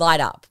you light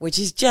up, which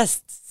is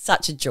just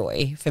such a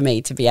joy for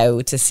me to be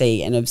able to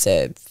see and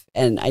observe.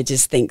 And I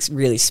just think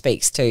really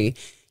speaks to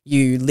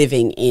you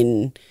living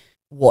in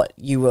what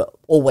you were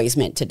always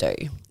meant to do.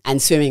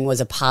 And swimming was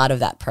a part of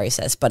that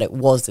process, but it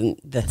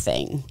wasn't the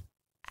thing.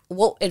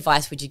 What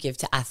advice would you give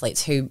to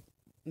athletes who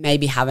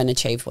maybe haven't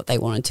achieved what they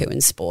wanted to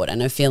in sport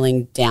and are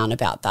feeling down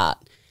about that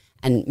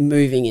and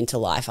moving into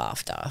life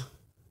after?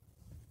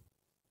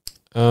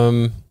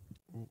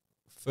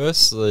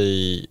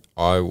 Firstly,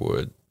 I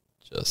would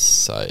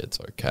just say it's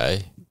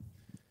okay.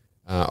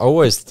 I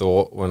always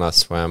thought when I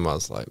swam, I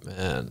was like,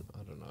 man,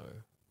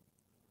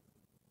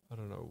 I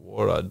don't know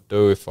what I'd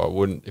do if I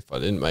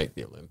didn't make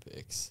the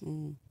Olympics.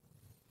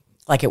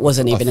 Like it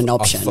wasn't even an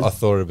option. I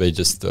thought it'd be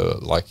just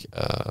an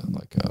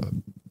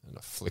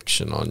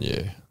affliction on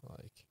you,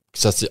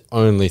 because that's the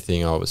only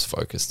thing I was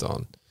focused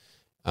on.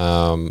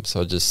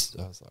 So I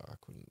was like,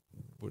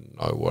 wouldn't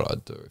know what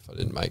I'd do if I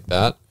didn't make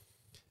that.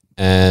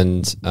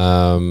 And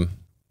I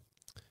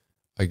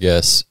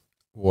guess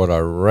what I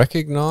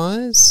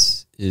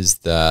recognize is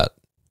that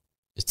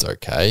it's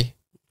okay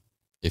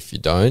if you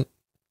don't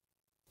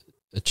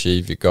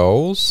achieve your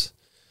goals.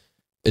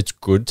 It's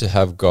good to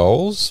have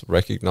goals.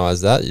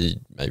 Recognize that.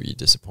 Maybe you're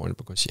disappointed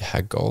because you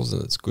had goals,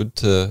 and it's good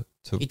to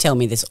you tell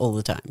me this all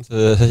the time.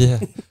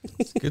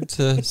 It's good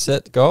to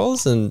set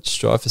goals and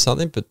strive for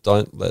something, but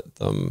don't let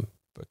them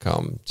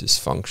become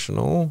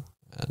dysfunctional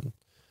and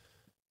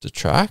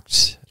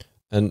detract.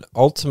 And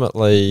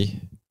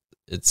ultimately,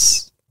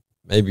 it's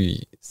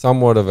maybe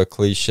somewhat of a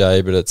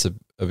cliche, but it's a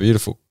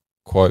beautiful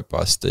quote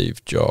by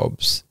Steve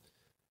Jobs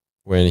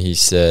when he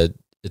said,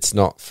 "It's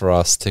not for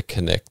us to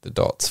connect the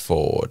dots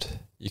forward."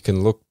 You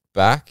can look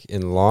back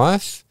in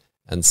life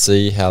and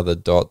see how the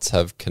dots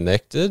have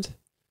connected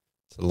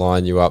to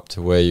line you up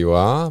to where you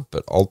are,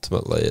 but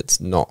ultimately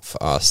it's not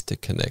for us to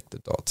connect the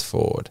dots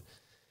forward.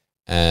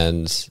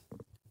 And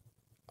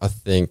I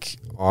think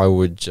I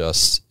would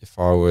just, if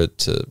I were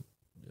to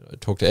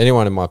talk to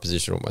anyone in my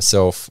position or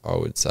myself, I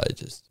would say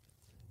just,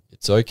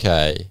 it's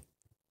okay,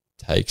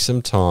 take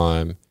some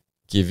time,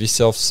 give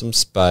yourself some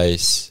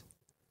space,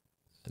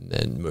 and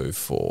then move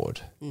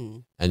forward.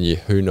 And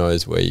who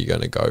knows where you're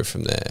going to go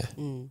from there.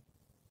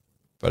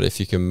 But if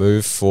you can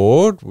move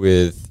forward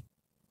with,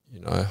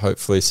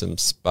 hopefully some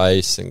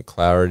space and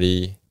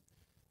clarity,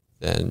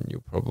 then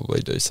you'll probably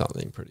do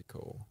something pretty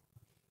cool.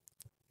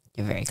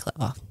 You're very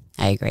clever.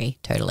 I agree,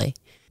 totally.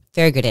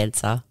 Very good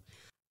answer.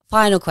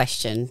 Final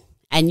question,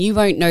 and you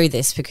won't know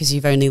this because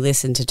you've only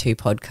listened to 2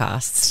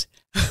 podcasts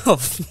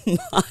of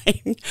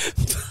mine,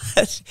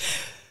 but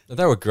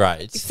they were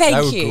great.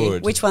 Thank you.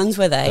 Good. Which ones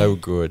were they? They were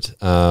good.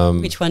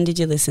 Which one did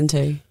you listen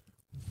to?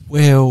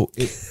 Well,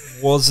 it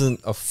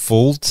wasn't a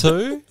full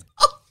 2.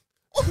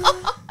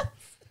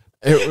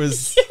 It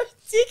was. You're a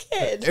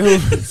dickhead. It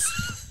was.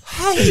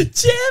 Hey,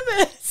 damn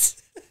it!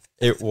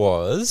 It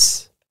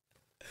was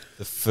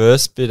the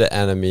first bit of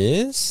Anna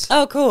Mears.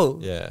 Oh, cool.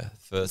 Yeah.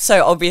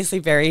 So obviously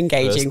very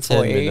engaging first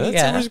for 10 you. minutes,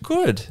 Yeah. It was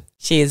good.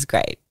 She is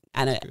great.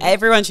 Anna.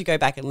 Everyone should go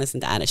back and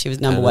listen to Anna. She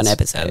was number 1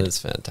 episode. Anna's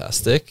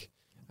fantastic.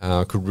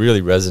 Could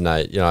really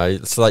resonate.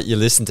 It's like you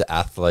listen to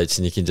athletes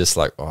and you can just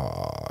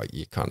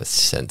you kind of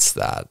sense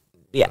that.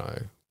 Yeah.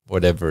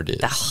 Whatever it is.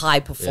 The high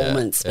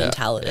performance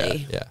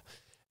mentality. Yeah.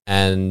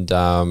 And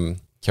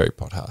Kerry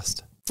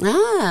Pothast.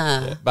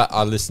 Ah. Yeah. But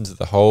I listened to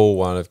the whole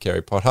one of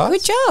Kerry Pothast.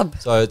 Good job.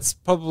 So it's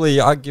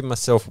probably, I'd give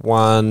myself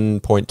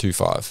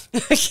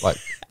 1.25 like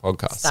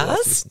podcasts.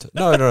 Stars?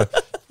 No.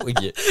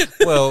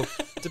 Well,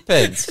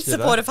 depends.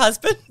 Supportive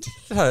husband.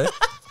 No,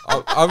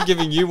 I'm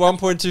giving you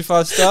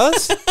 1.25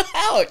 stars.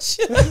 Ouch.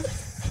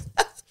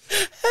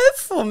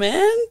 Hurtful,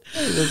 man.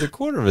 Hey, there's a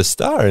quarter of a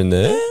star in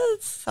there.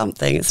 It's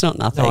something. It's not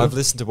nothing. No, I've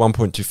listened to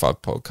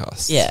 1.25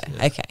 podcasts. Yeah,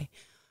 okay.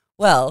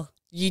 Well,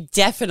 you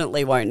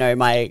definitely won't know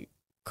my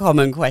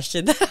common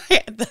question,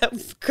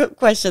 the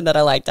question that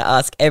I like to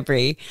ask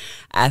every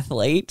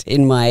athlete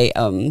in my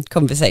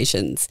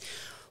conversations.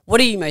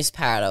 What are you most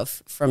proud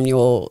of from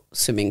your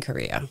swimming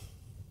career?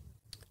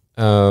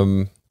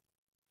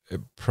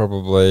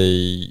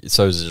 Probably,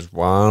 so is it just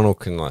one, or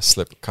can I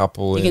slip a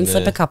couple in? You can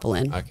slip there? a couple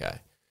in. Okay.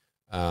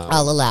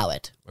 I'll allow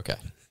it. Okay.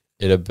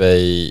 It'll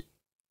be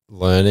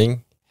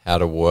learning how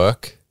to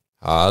work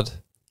hard.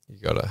 You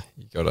gotta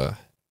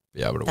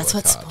be able to That's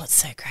work what hard. sport's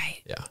so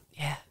great. Yeah.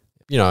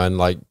 Yeah. And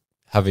like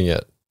having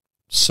it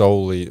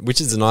solely, which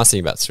is the nice thing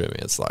about swimming.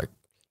 It's like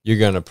you're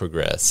going to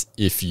progress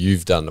if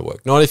you've done the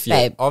work, not if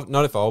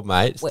old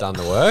mate's done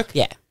the work.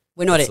 Yeah.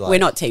 We're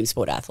not team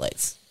sport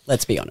athletes.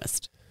 Let's be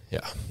honest.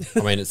 Yeah.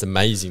 I mean, it's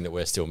amazing that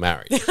we're still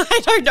married.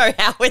 I don't know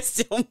how we're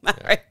still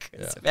married.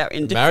 It's about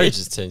individual. Marriage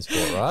is team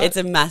sport, right? It's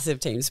a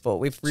massive team sport.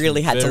 We've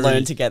really had to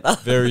learn together.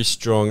 Very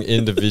strong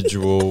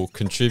individual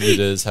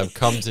contributors have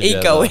come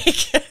together.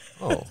 Egoic.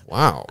 Oh,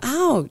 wow.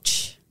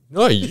 Ouch.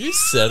 No, you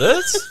said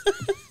it.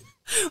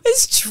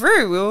 It's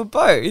true. We were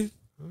both.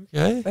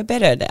 Okay. We're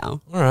better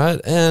now. All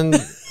right. And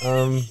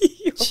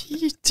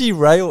you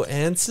derail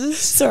answers.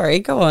 Sorry,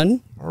 go on.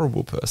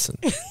 Horrible person.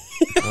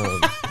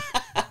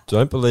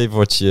 Don't believe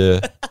what you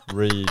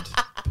read,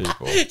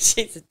 people.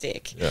 She's a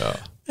dick. Yeah.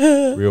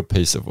 Real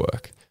piece of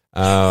work.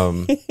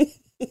 The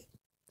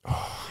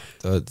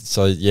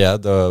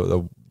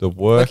work.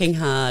 Working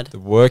hard. The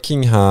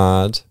working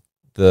hard,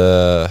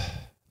 the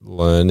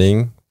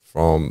learning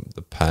from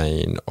the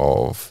pain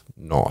of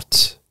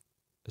not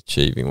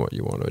achieving what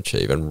you want to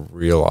achieve and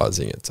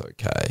realizing it's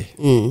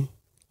okay.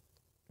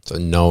 So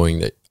knowing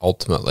that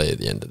ultimately at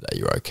the end of the day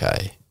you're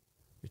okay,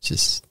 which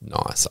is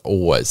nice. I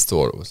always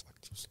thought it was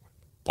like just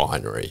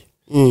binary.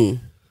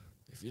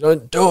 If you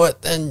don't do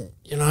it, then,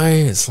 you know,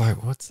 it's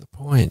like, what's the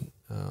point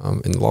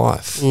in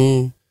life?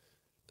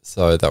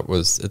 So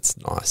it's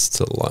nice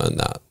to learn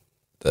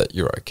that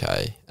you're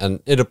okay.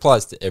 And it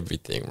applies to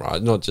everything,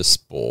 right? Not just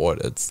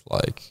sport. It's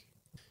like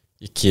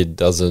your kid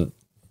doesn't,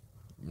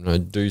 you know,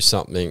 do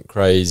something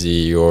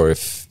crazy, or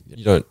if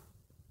you don't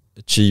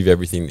achieve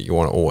everything that you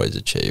want to always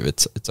achieve,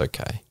 it's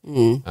okay.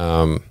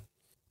 And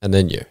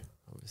then you,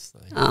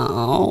 obviously.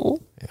 Oh.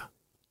 Yeah.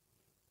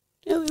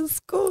 It was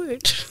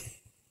good.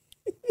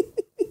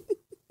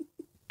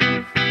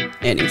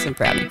 Earning some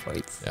brownie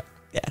points.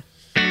 Yeah.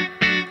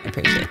 I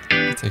appreciate it.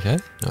 It's okay.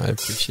 I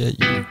appreciate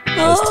you.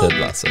 As Ted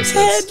Lasso says.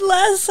 Ted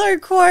Lasso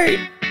quote.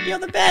 You're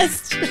the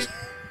best.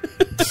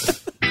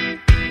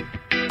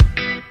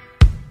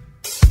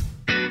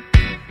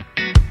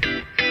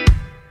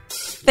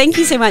 Thank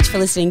you so much for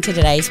listening to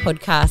today's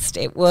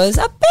podcast. It was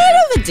a bit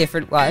of a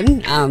different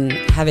one,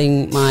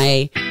 having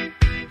my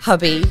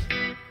hubby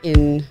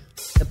in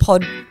the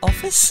pod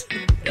office,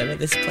 whatever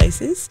this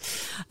place is,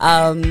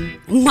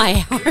 my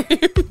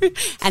home.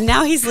 And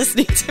now he's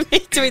listening to me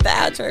doing the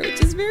outro,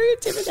 which is very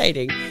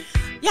intimidating.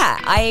 Yeah,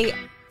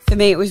 for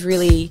me, it was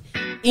really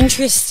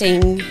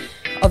interesting,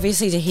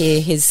 obviously, to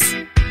hear his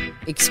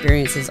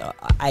experiences.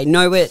 I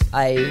know it.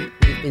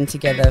 We've been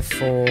together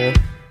for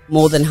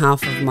more than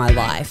half of my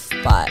life,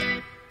 but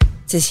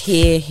to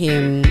hear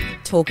him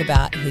talk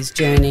about his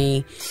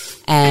journey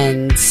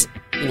and,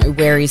 you know,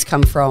 where he's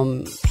come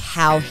from,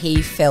 how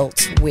he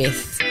felt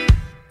with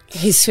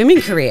his swimming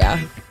career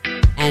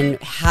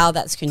and how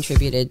that's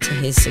contributed to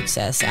his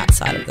success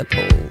outside of the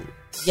pool.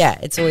 Yeah,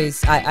 it's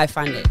always, I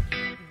find it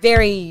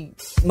very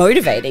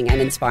motivating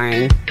and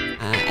inspiring.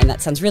 And that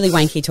sounds really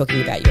wanky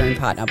talking about your own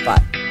partner,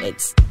 but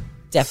it's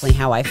definitely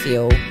how I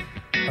feel,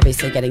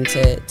 obviously getting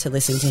to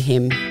listen to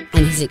him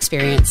and his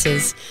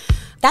experiences.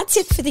 That's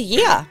it for the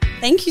year.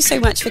 Thank you so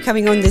much for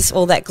coming on this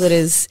All That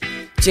Glitters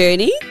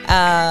journey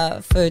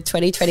for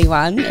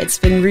 2021. It's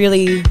been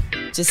really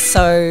just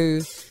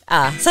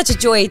such a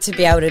joy to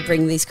be able to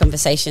bring these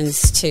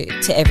conversations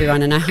to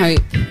everyone, and I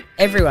hope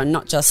everyone,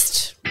 not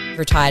just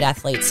retired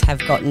athletes, have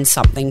gotten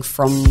something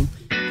from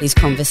these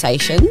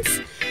conversations.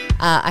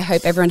 I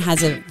hope everyone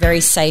has a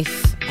very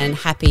safe and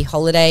happy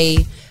holiday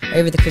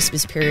over the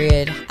Christmas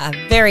period, a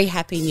very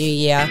happy new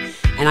year,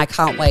 and I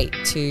can't wait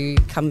to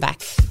come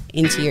back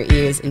into your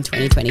ears in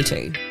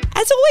 2022.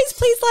 As always,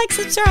 please like,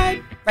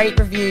 subscribe, rate,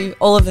 review,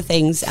 all of the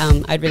things.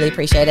 I'd really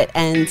appreciate it.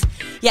 And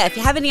yeah, if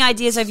you have any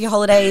ideas over your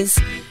holidays,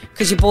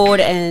 because you're bored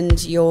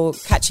and you're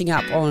catching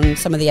up on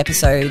some of the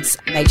episodes,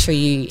 make sure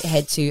you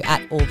head to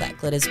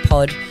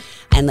 @AllThatGlittersPod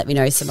and let me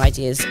know some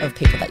ideas of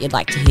people that you'd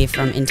like to hear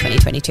from in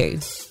 2022.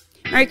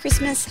 Merry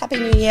Christmas, Happy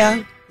New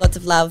Year, lots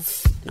of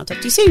love, and I'll talk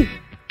to you soon.